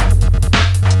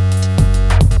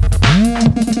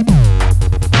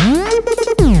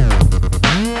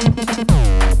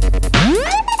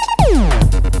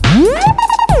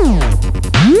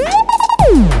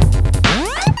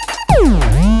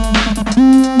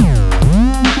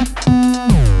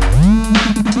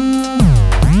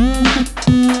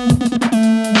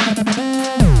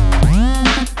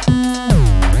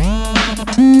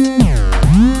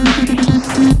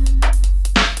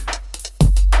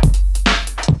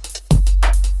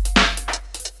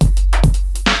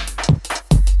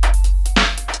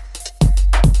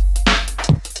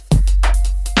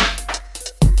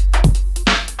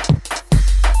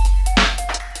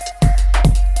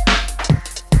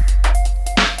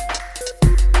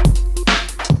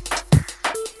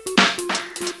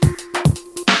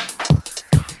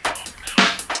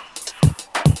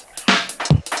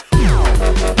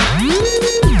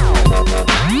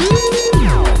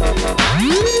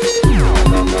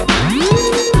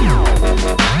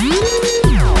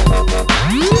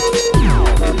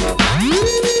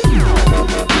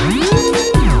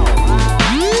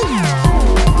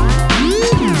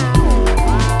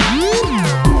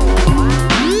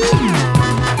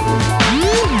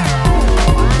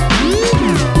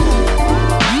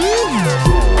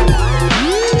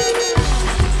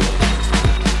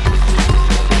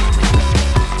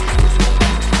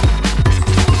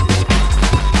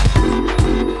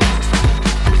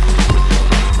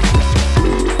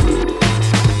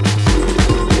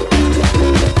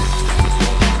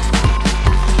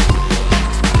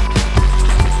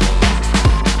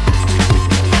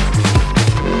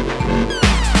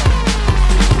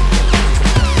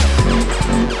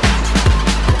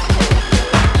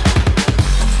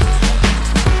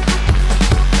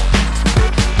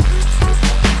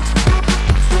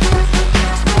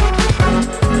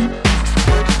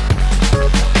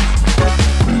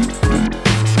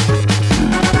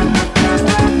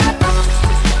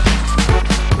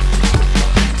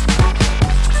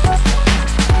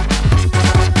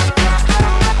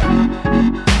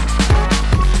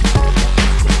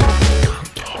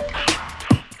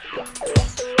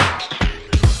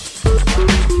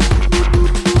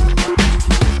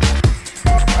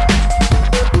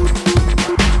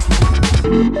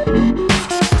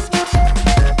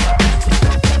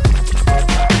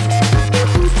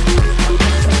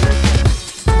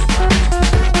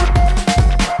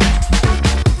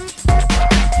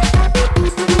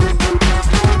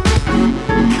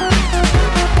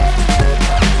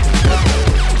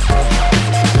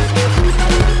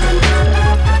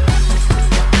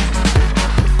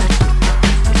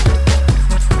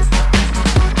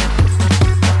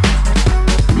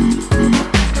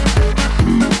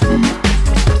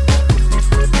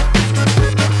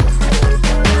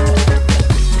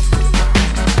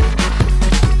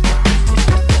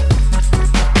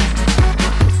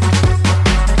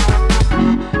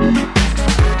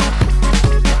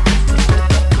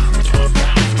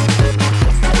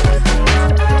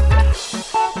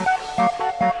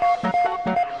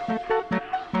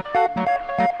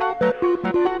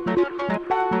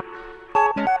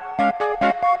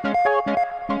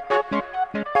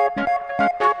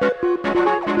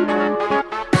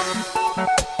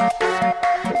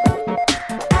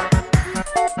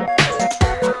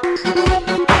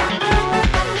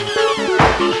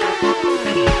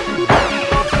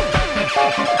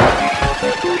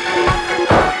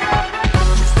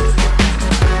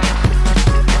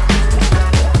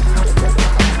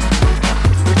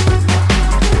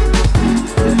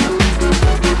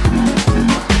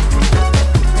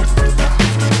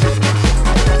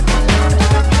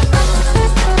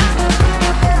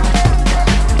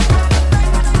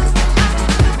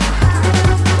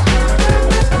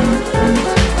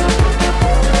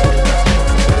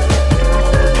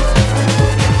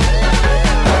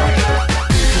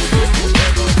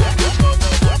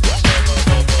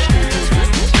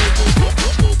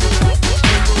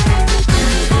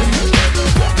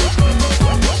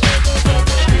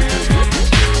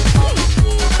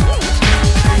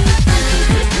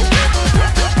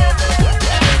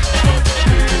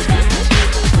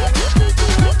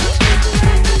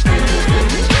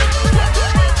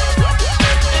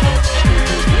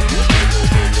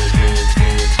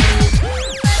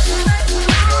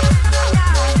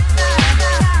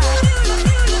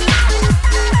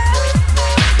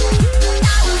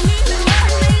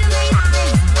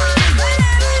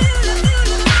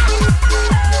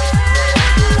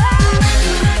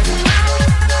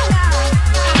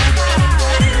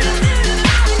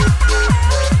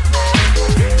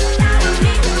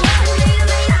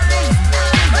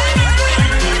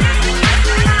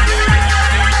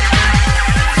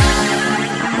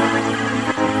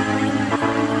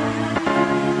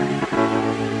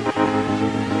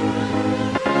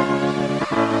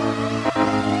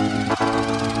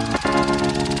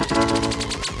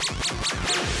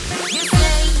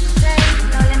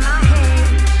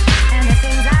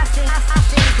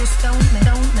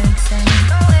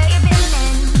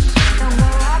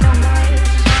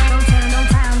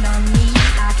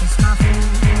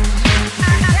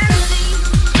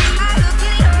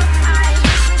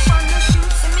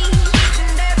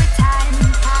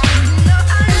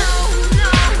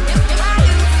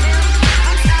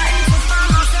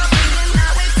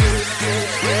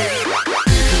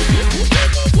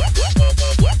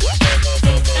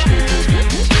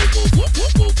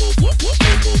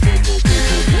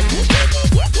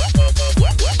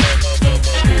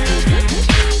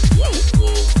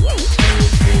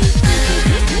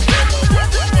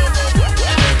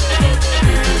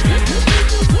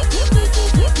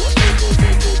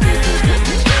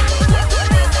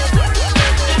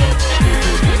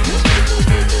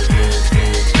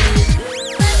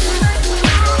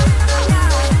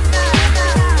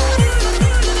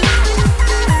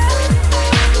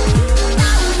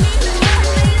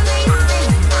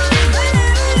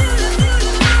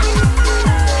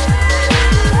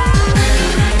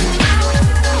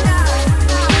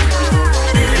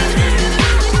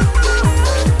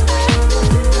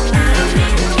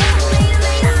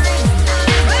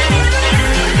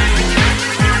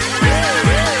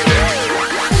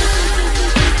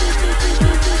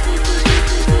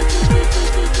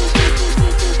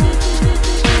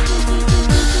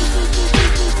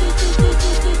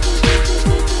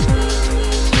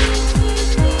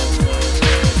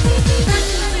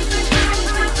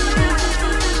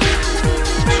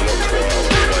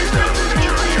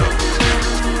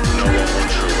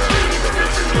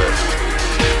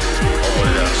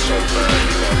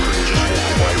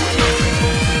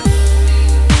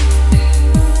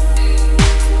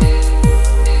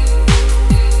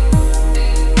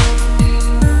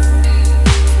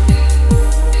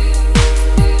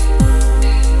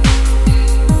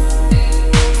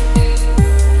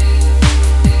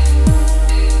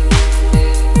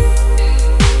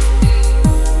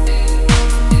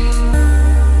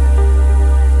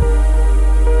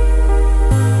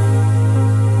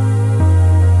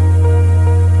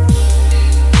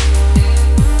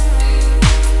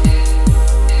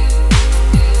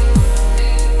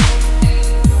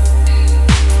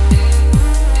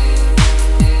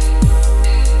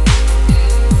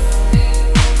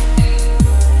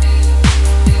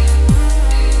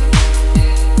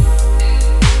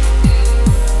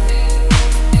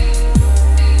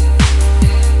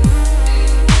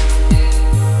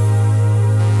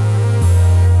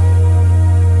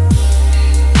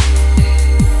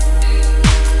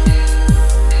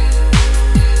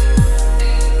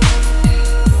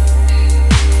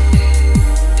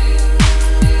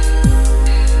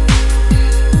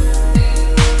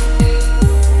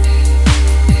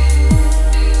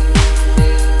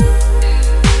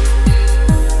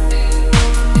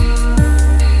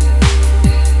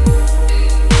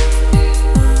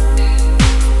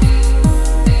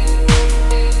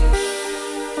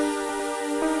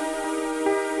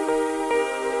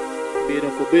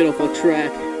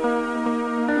 track.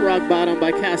 Rock Bottom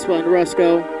by Caswell and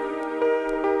Rusko.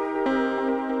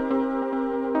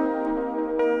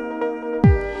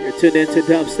 You're tuned into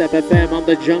Dubstep FM. I'm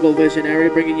the Jungle Visionary,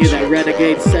 bringing you that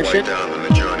Renegade session.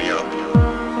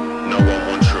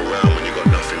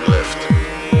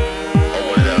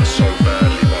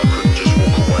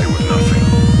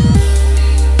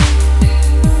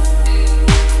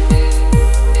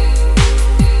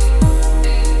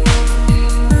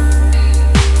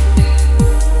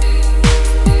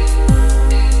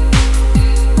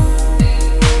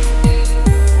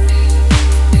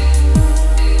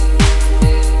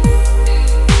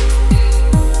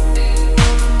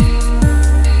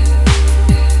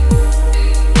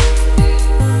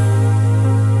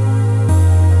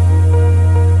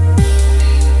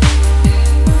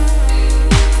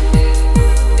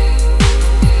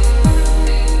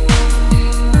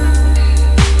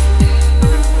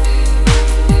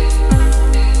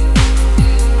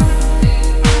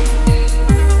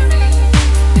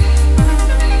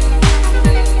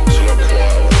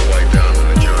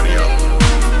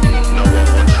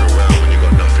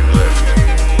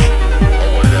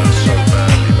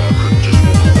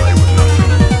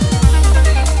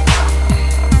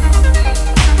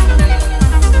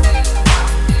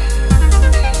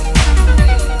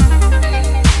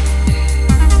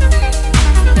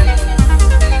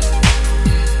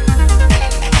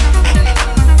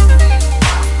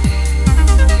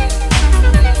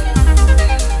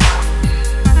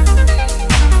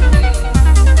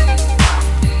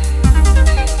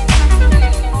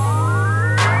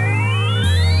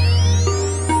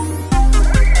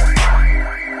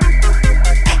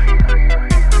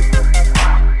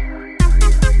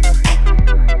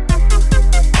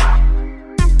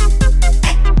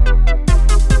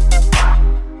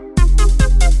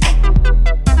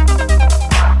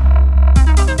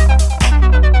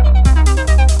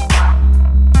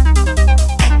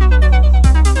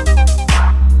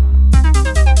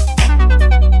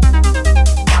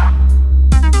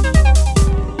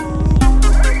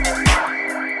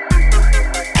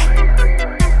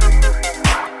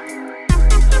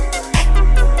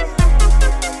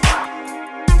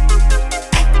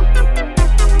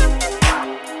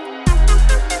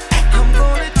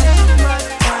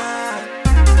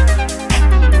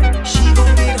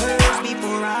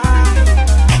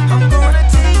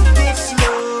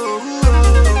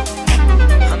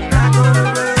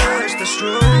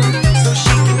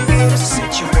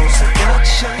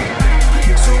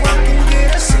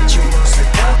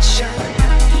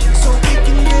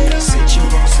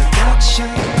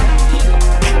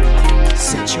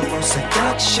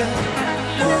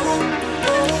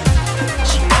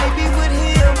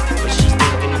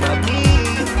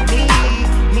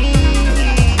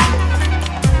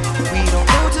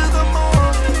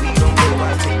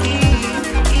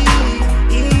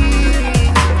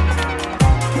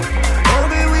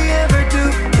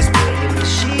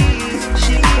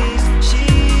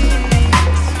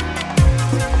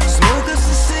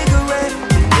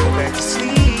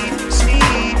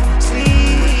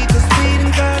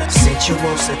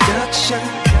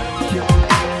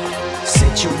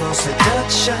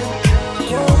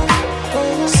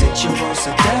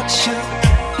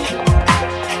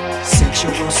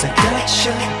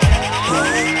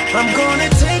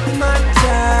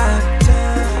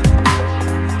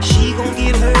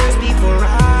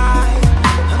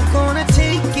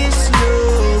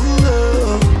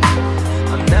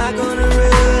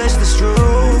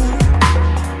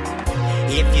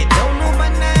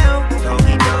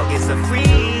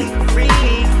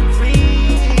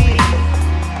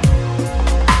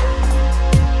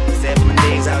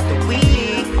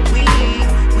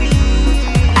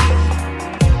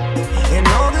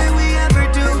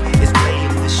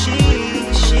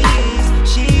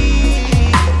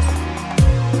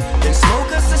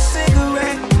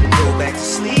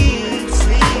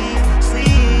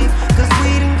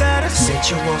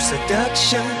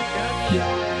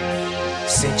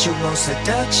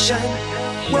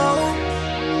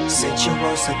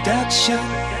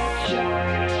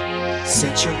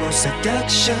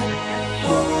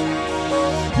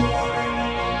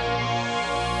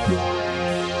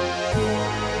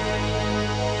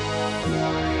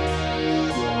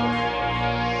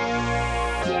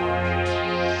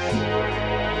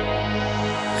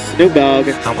 Snoop Dogg.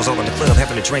 I was all in the club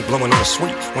having a drink, blowing on a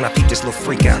sweet when I peeped this little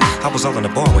freak out. I was all in the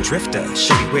bar when Drifter,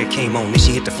 Shorty Red came on, then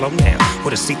she hit the flow now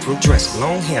with a see-through dress,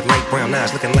 long hair, light brown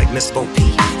eyes, looking like Miss Bo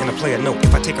P. And I play a note,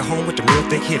 if I take her home with the real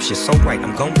thick hips, she's so right,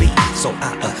 I'm gon' be. So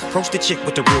I approached the chick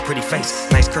with the real pretty face,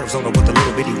 nice curves on her with a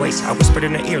little bitty waist. I whispered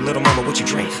in her ear, little mama, what you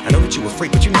drink? I know that you a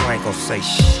freak, but you know I ain't gon' say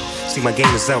shh. See, my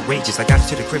game is outrageous. I got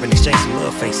to the crib and exchanged some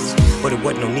love faces, but it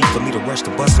wasn't no need for me to rush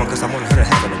the bus on, cause I wanted her to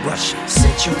have in a rush.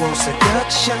 Sensual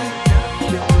seduction,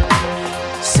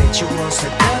 sensual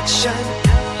seduction,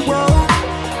 whoa.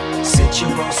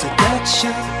 Sensual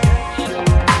seduction,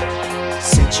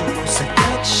 sensual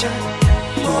seduction,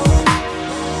 whoa.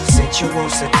 Sensual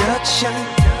seduction,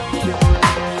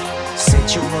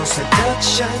 sensual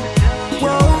seduction,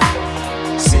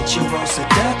 whoa. Sensual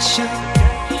seduction,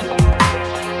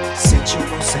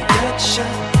 sensual seduction,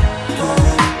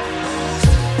 whoa.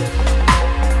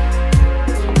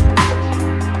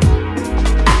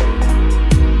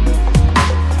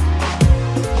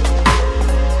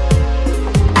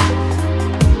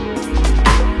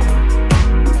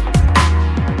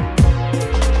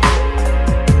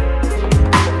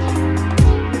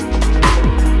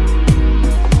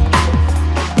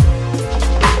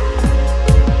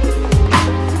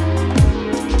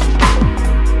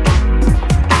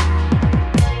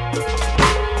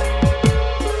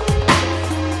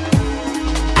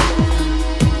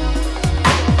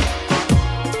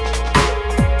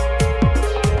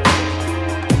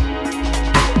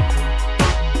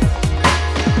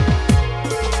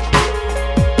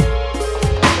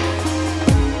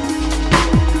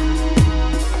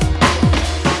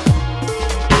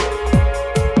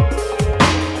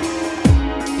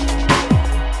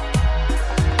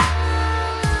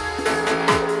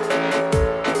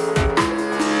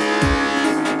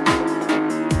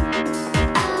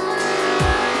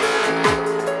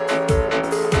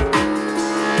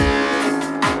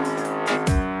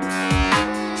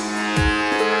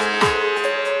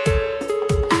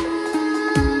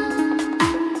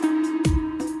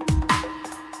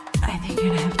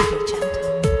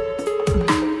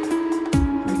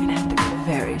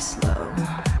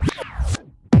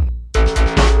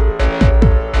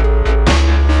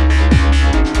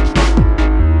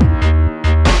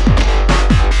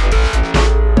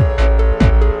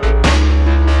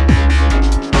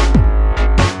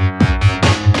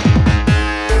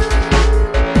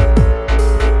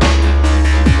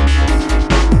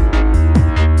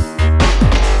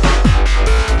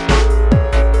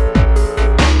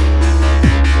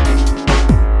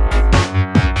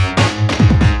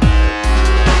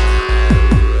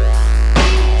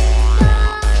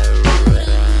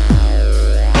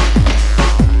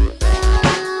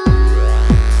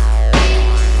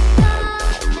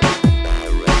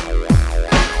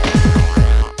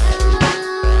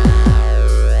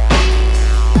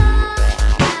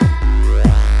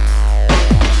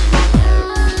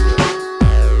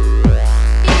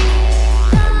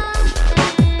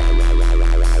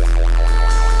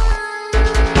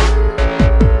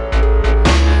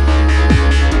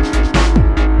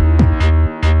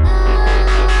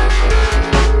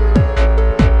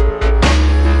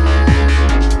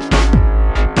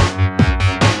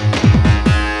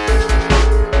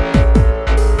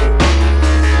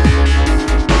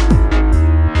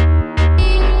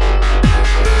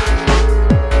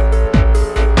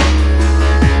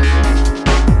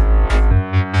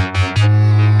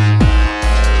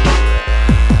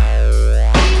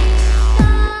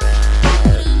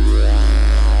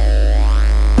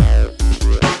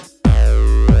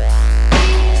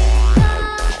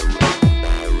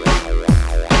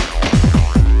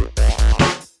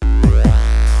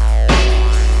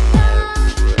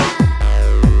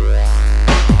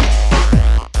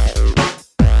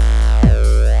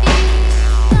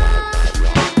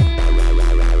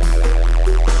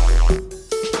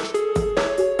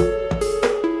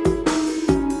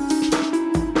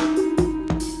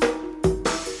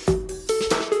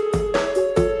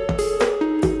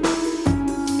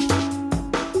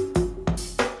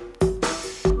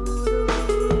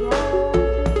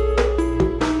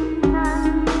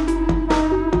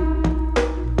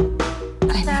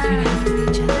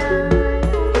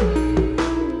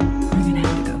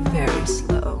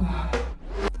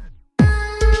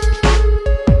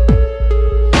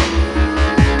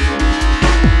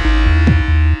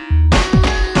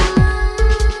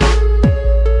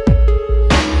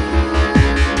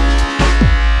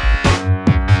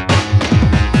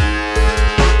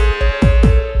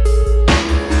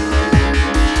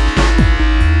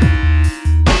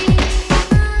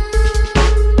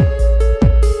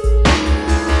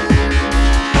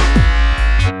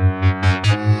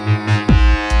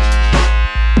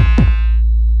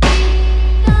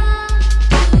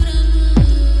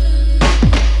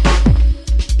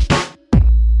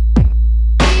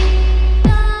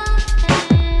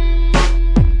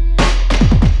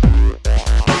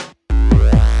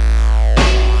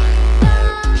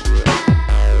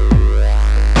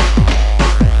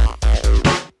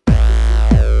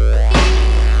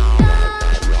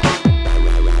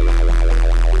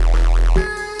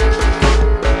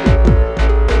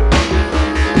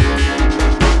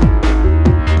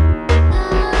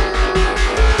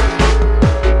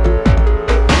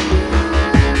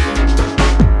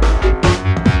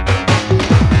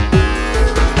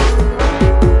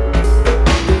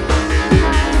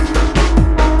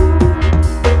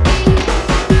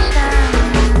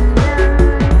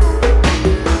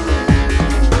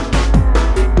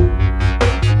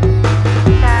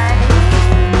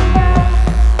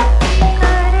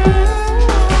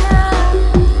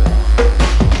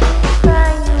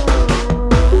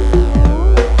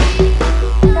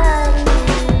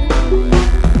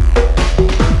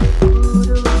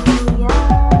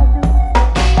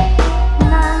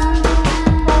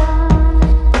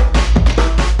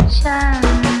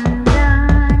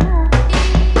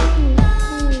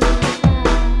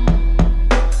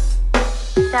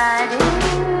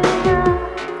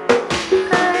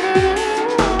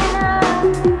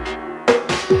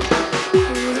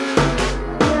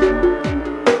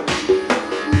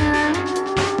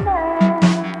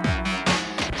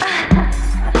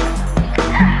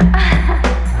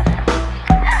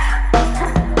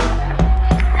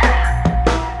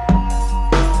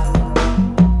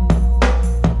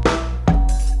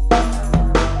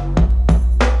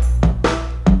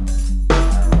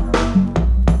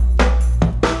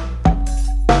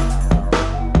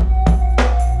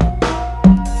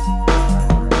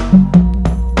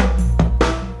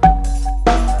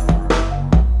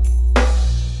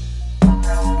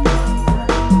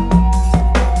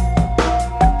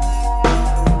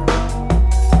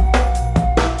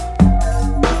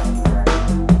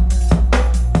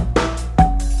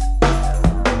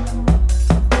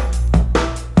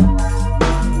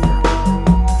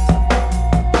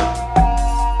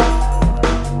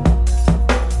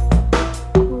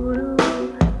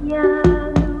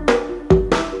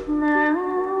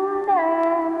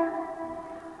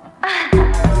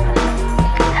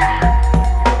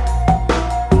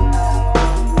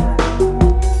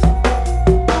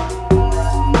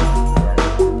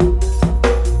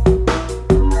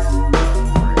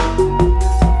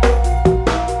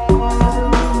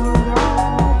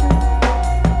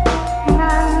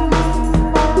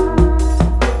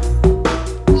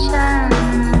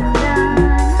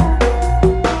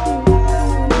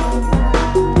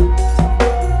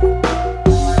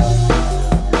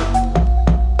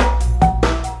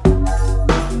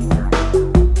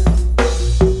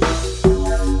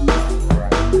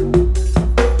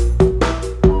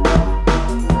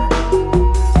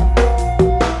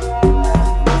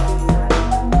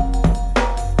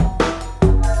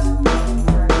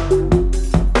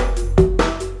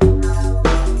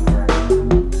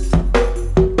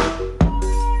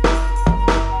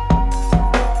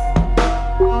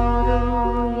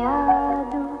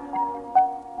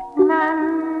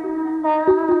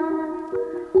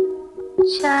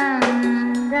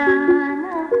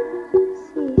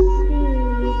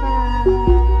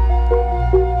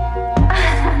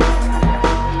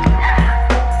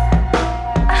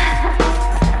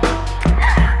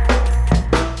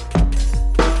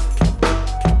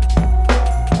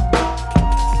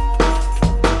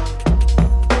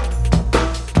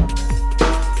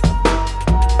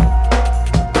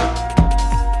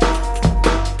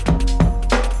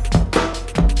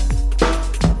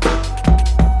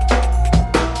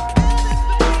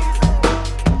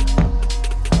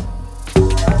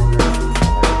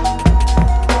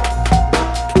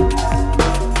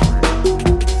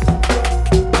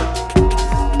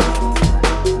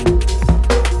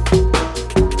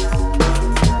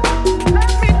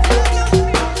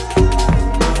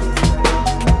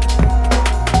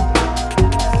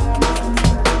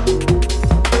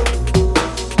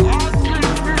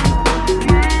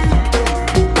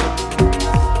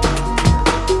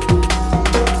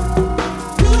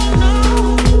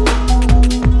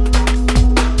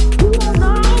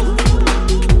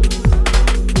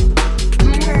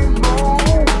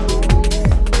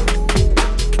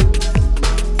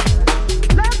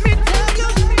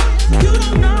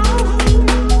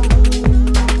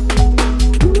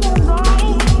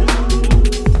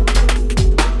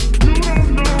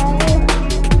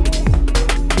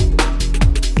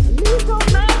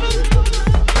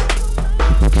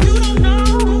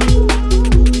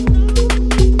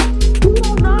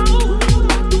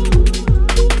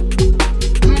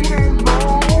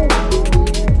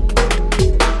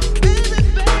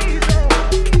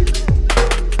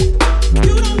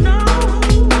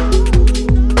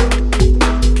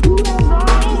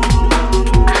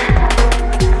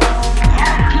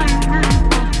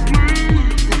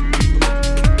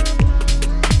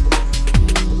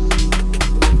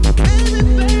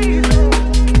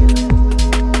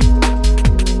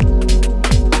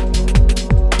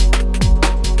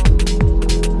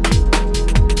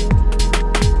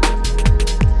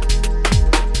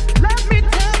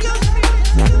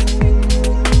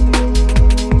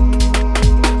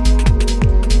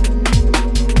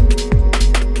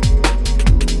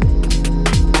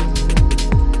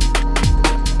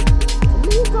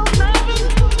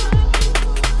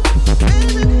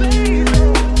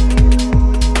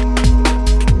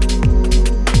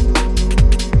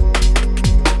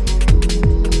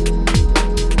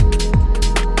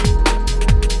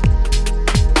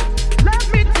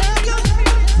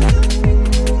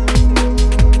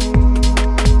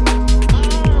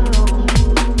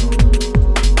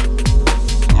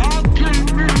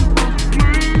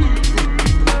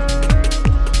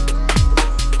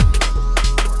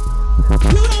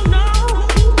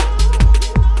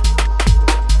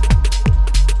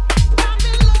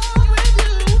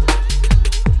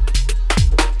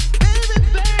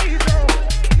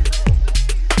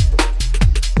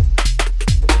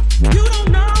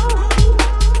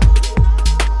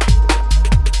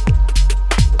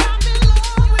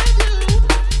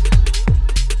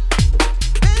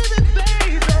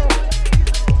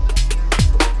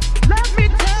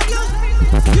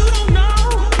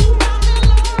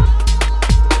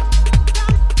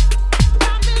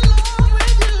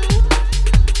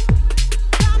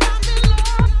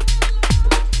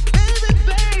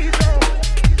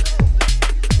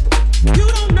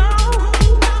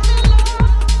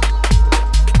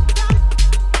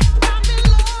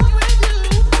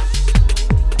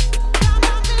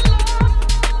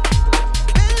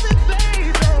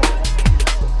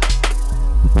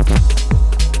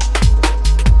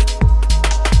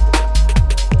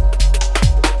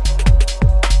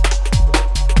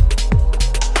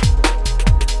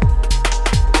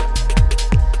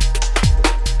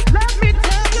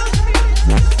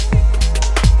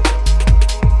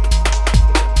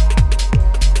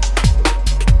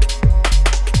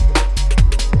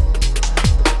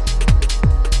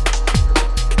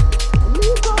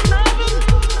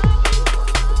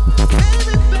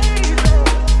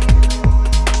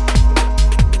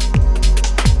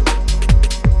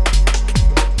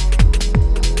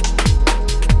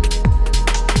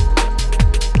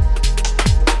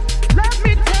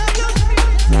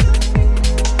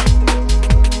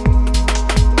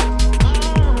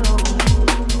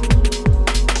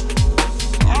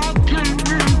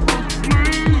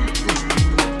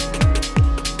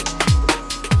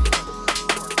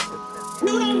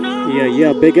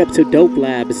 Yeah, big up to Dope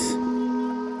Labs.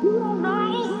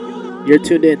 You're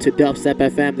tuned in to Dubstep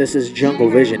FM. This is Jungle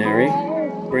Visionary,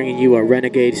 bringing you a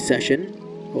Renegade session.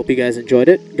 Hope you guys enjoyed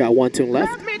it. Got one tune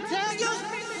left.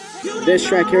 This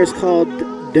track here is called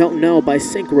Don't Know by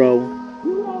Synchro.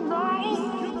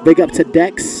 Big up to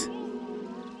Dex.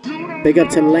 Big up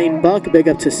to Lane Buck. Big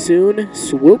up to Soon,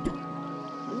 Swoop,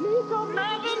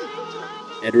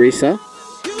 Edrisa.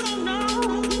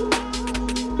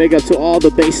 Big up to all the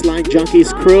Bassline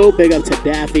Junkies crew. Big up to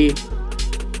Daffy.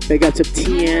 Big up to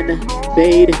Tien,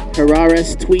 Bade,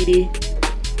 Hararis, Tweety,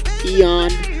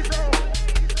 Eon.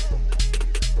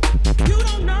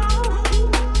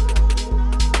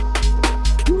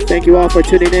 Thank you all for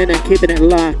tuning in and keeping it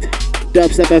locked.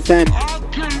 Dubstep FM.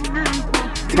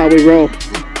 That's how we roll.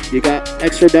 You got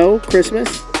extra dough,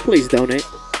 Christmas? Please donate.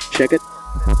 Check it.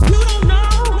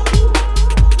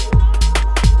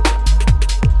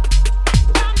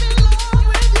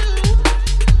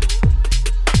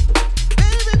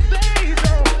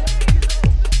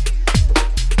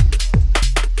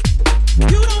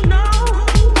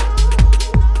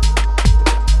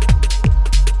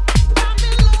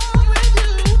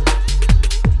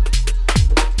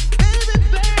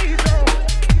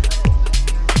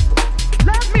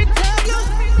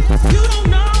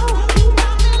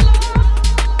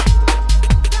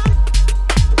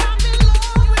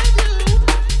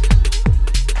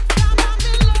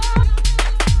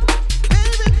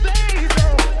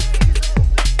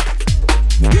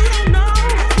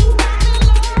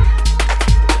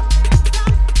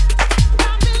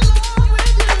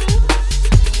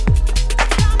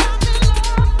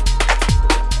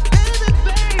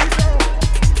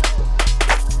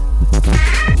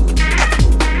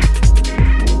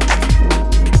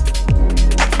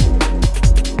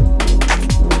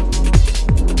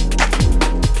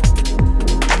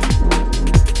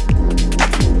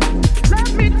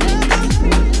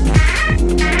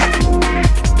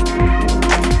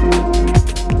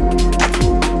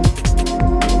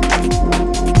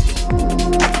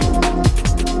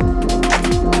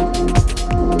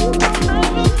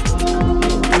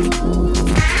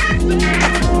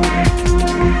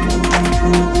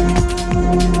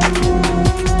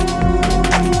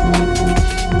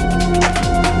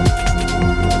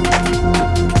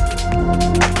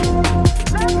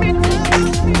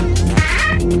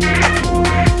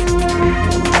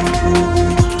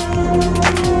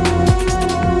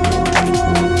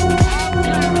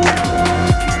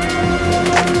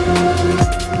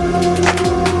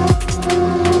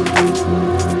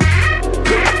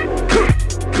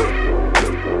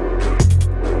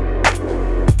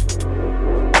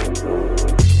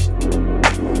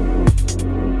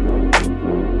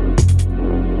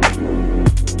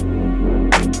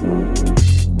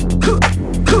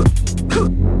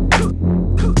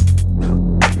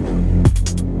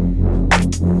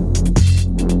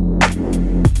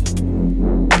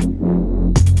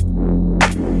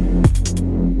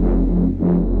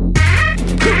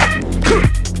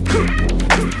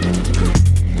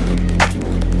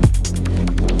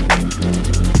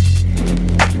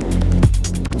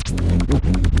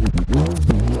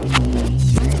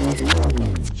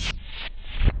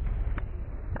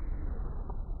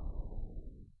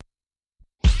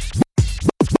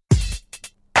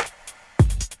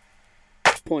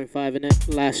 .5 in it.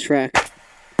 Last track.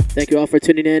 Thank you all for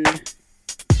tuning in.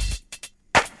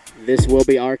 This will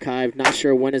be archived. Not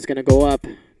sure when it's gonna go up,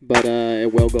 but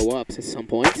it will go up at some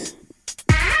point.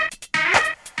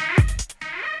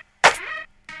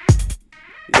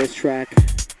 This track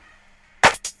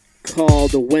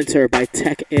called Winter by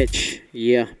Tech Itch.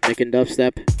 Yeah, making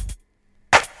dubstep.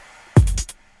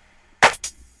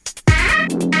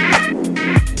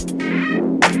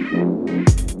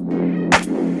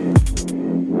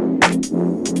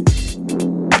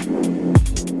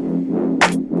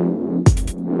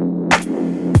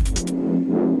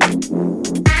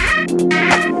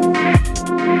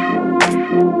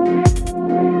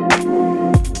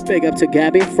 Big up to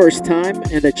Gabby, first time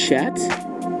in the chat.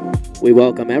 We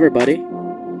welcome everybody.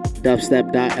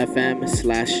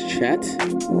 Dubstep.fm/chat.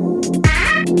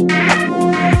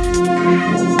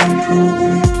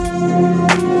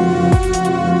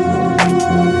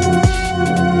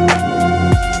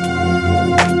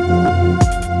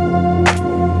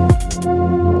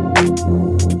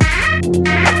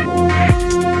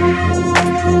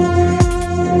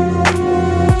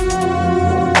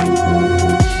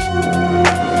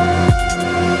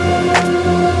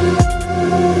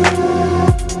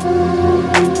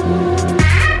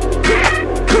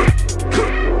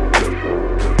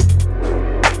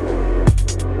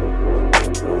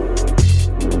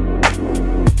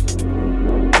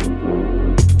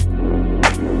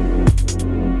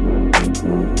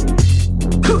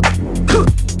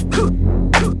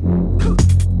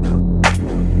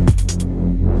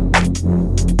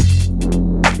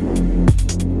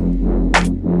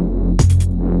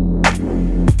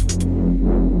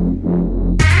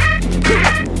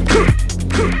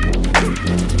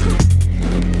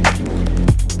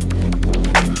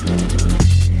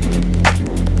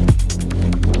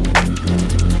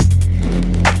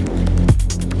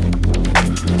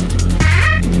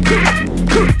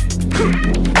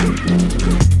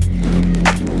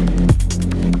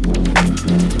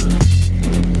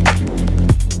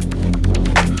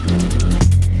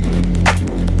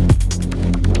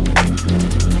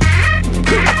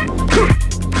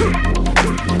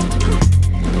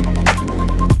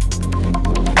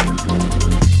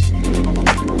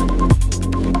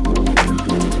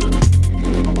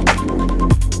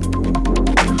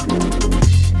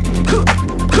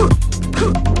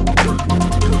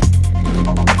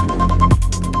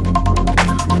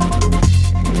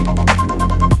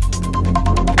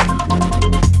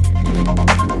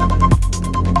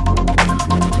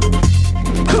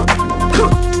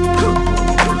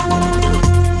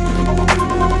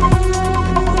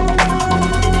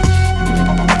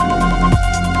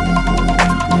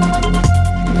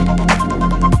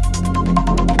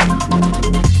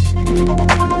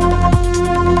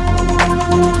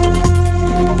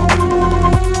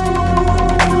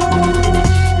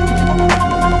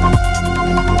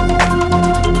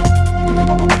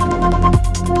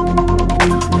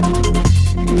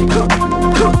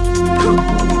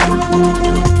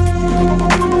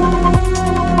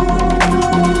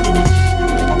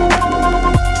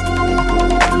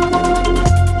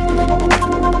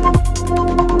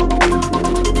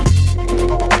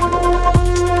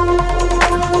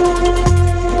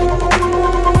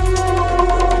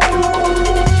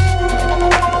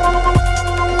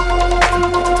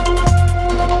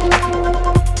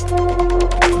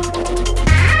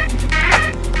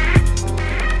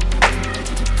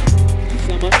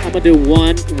 I'll do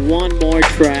one more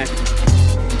track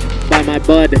by my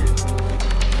bud,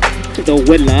 the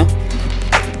Whittler.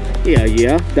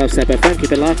 Yeah. Dubstep FM,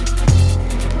 keep it locked.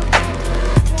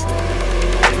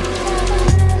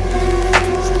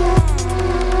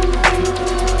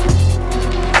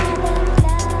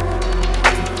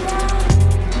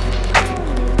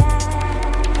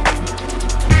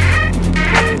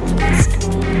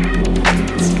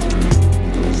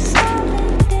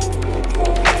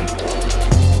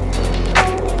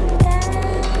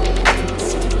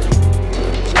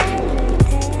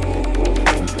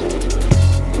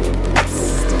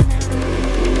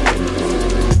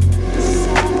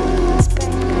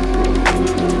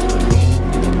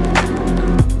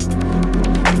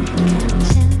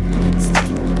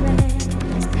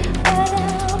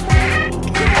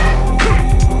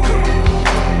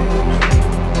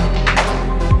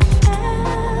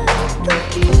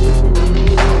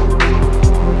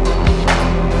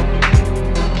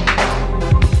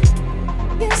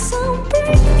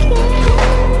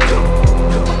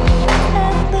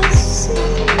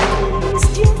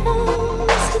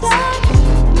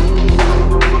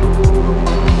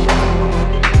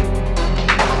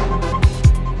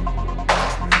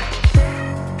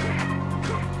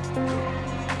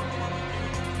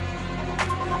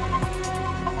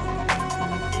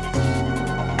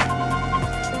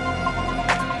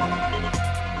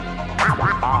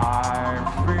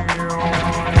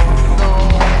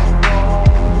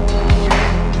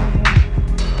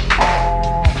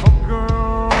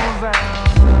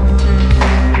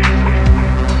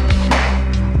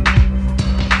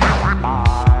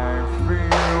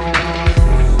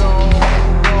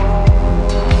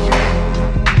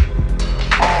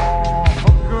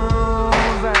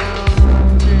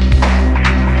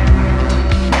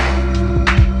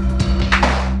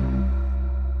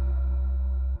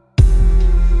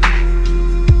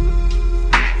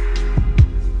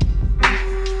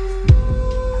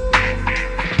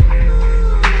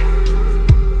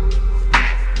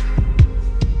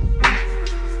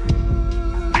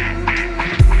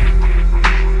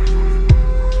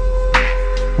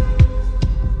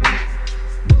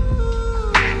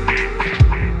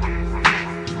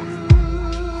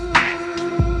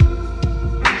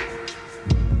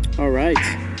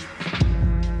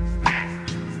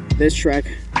 This track,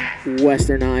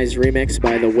 Westernized remix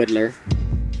by the Whittler.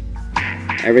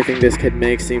 Everything this kid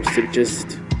makes seems to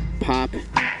just pop.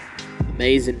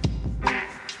 Amazing.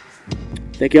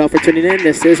 Thank you all for tuning in.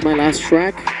 This is my last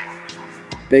track.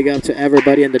 Big up to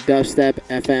everybody in the Dubstep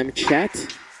FM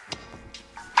chat.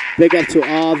 Big up to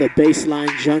all the bassline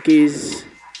junkies.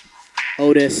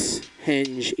 Otis,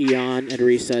 Hinge, Eon,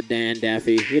 Edrisa, Dan,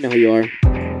 Daffy. You know who you are.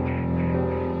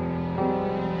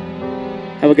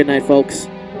 Have a good night, folks.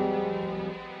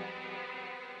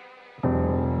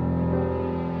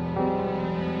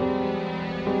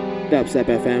 Dubstep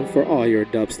FM for all your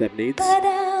dubstep needs.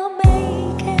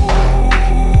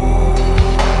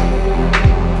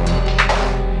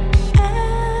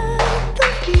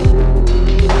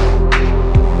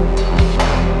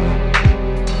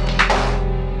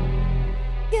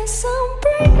 Yes, I'm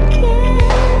breaking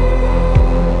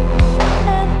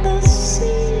at the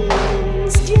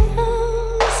seams,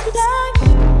 just like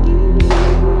you.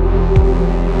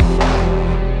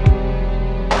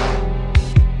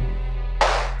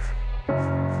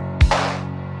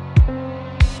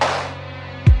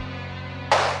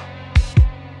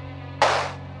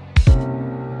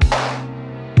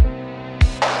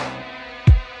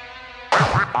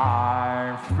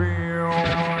 I feel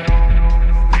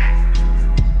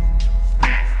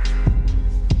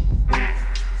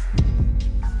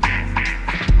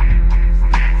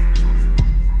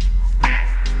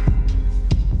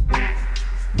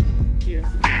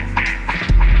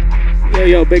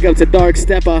Yo, big up to Dark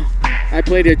Steppa. I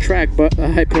played a track, but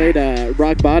I played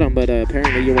Rock Bottom, but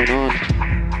apparently you weren't on.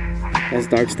 That's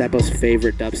Dark Steppa's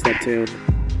favorite dubstep tune.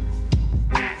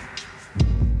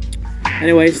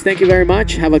 Anyways, thank you very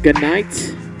much. Have a good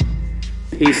night.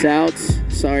 Peace out.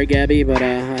 Sorry, Gabby, but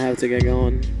I have to get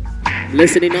going.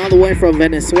 Listening all the way from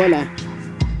Venezuela.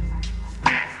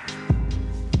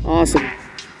 Awesome.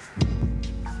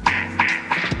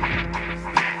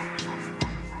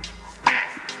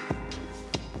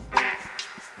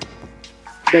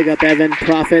 Big up Evan,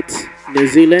 Prophet, New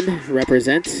Zealand,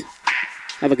 represent.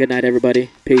 Have a good night, everybody.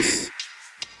 Peace.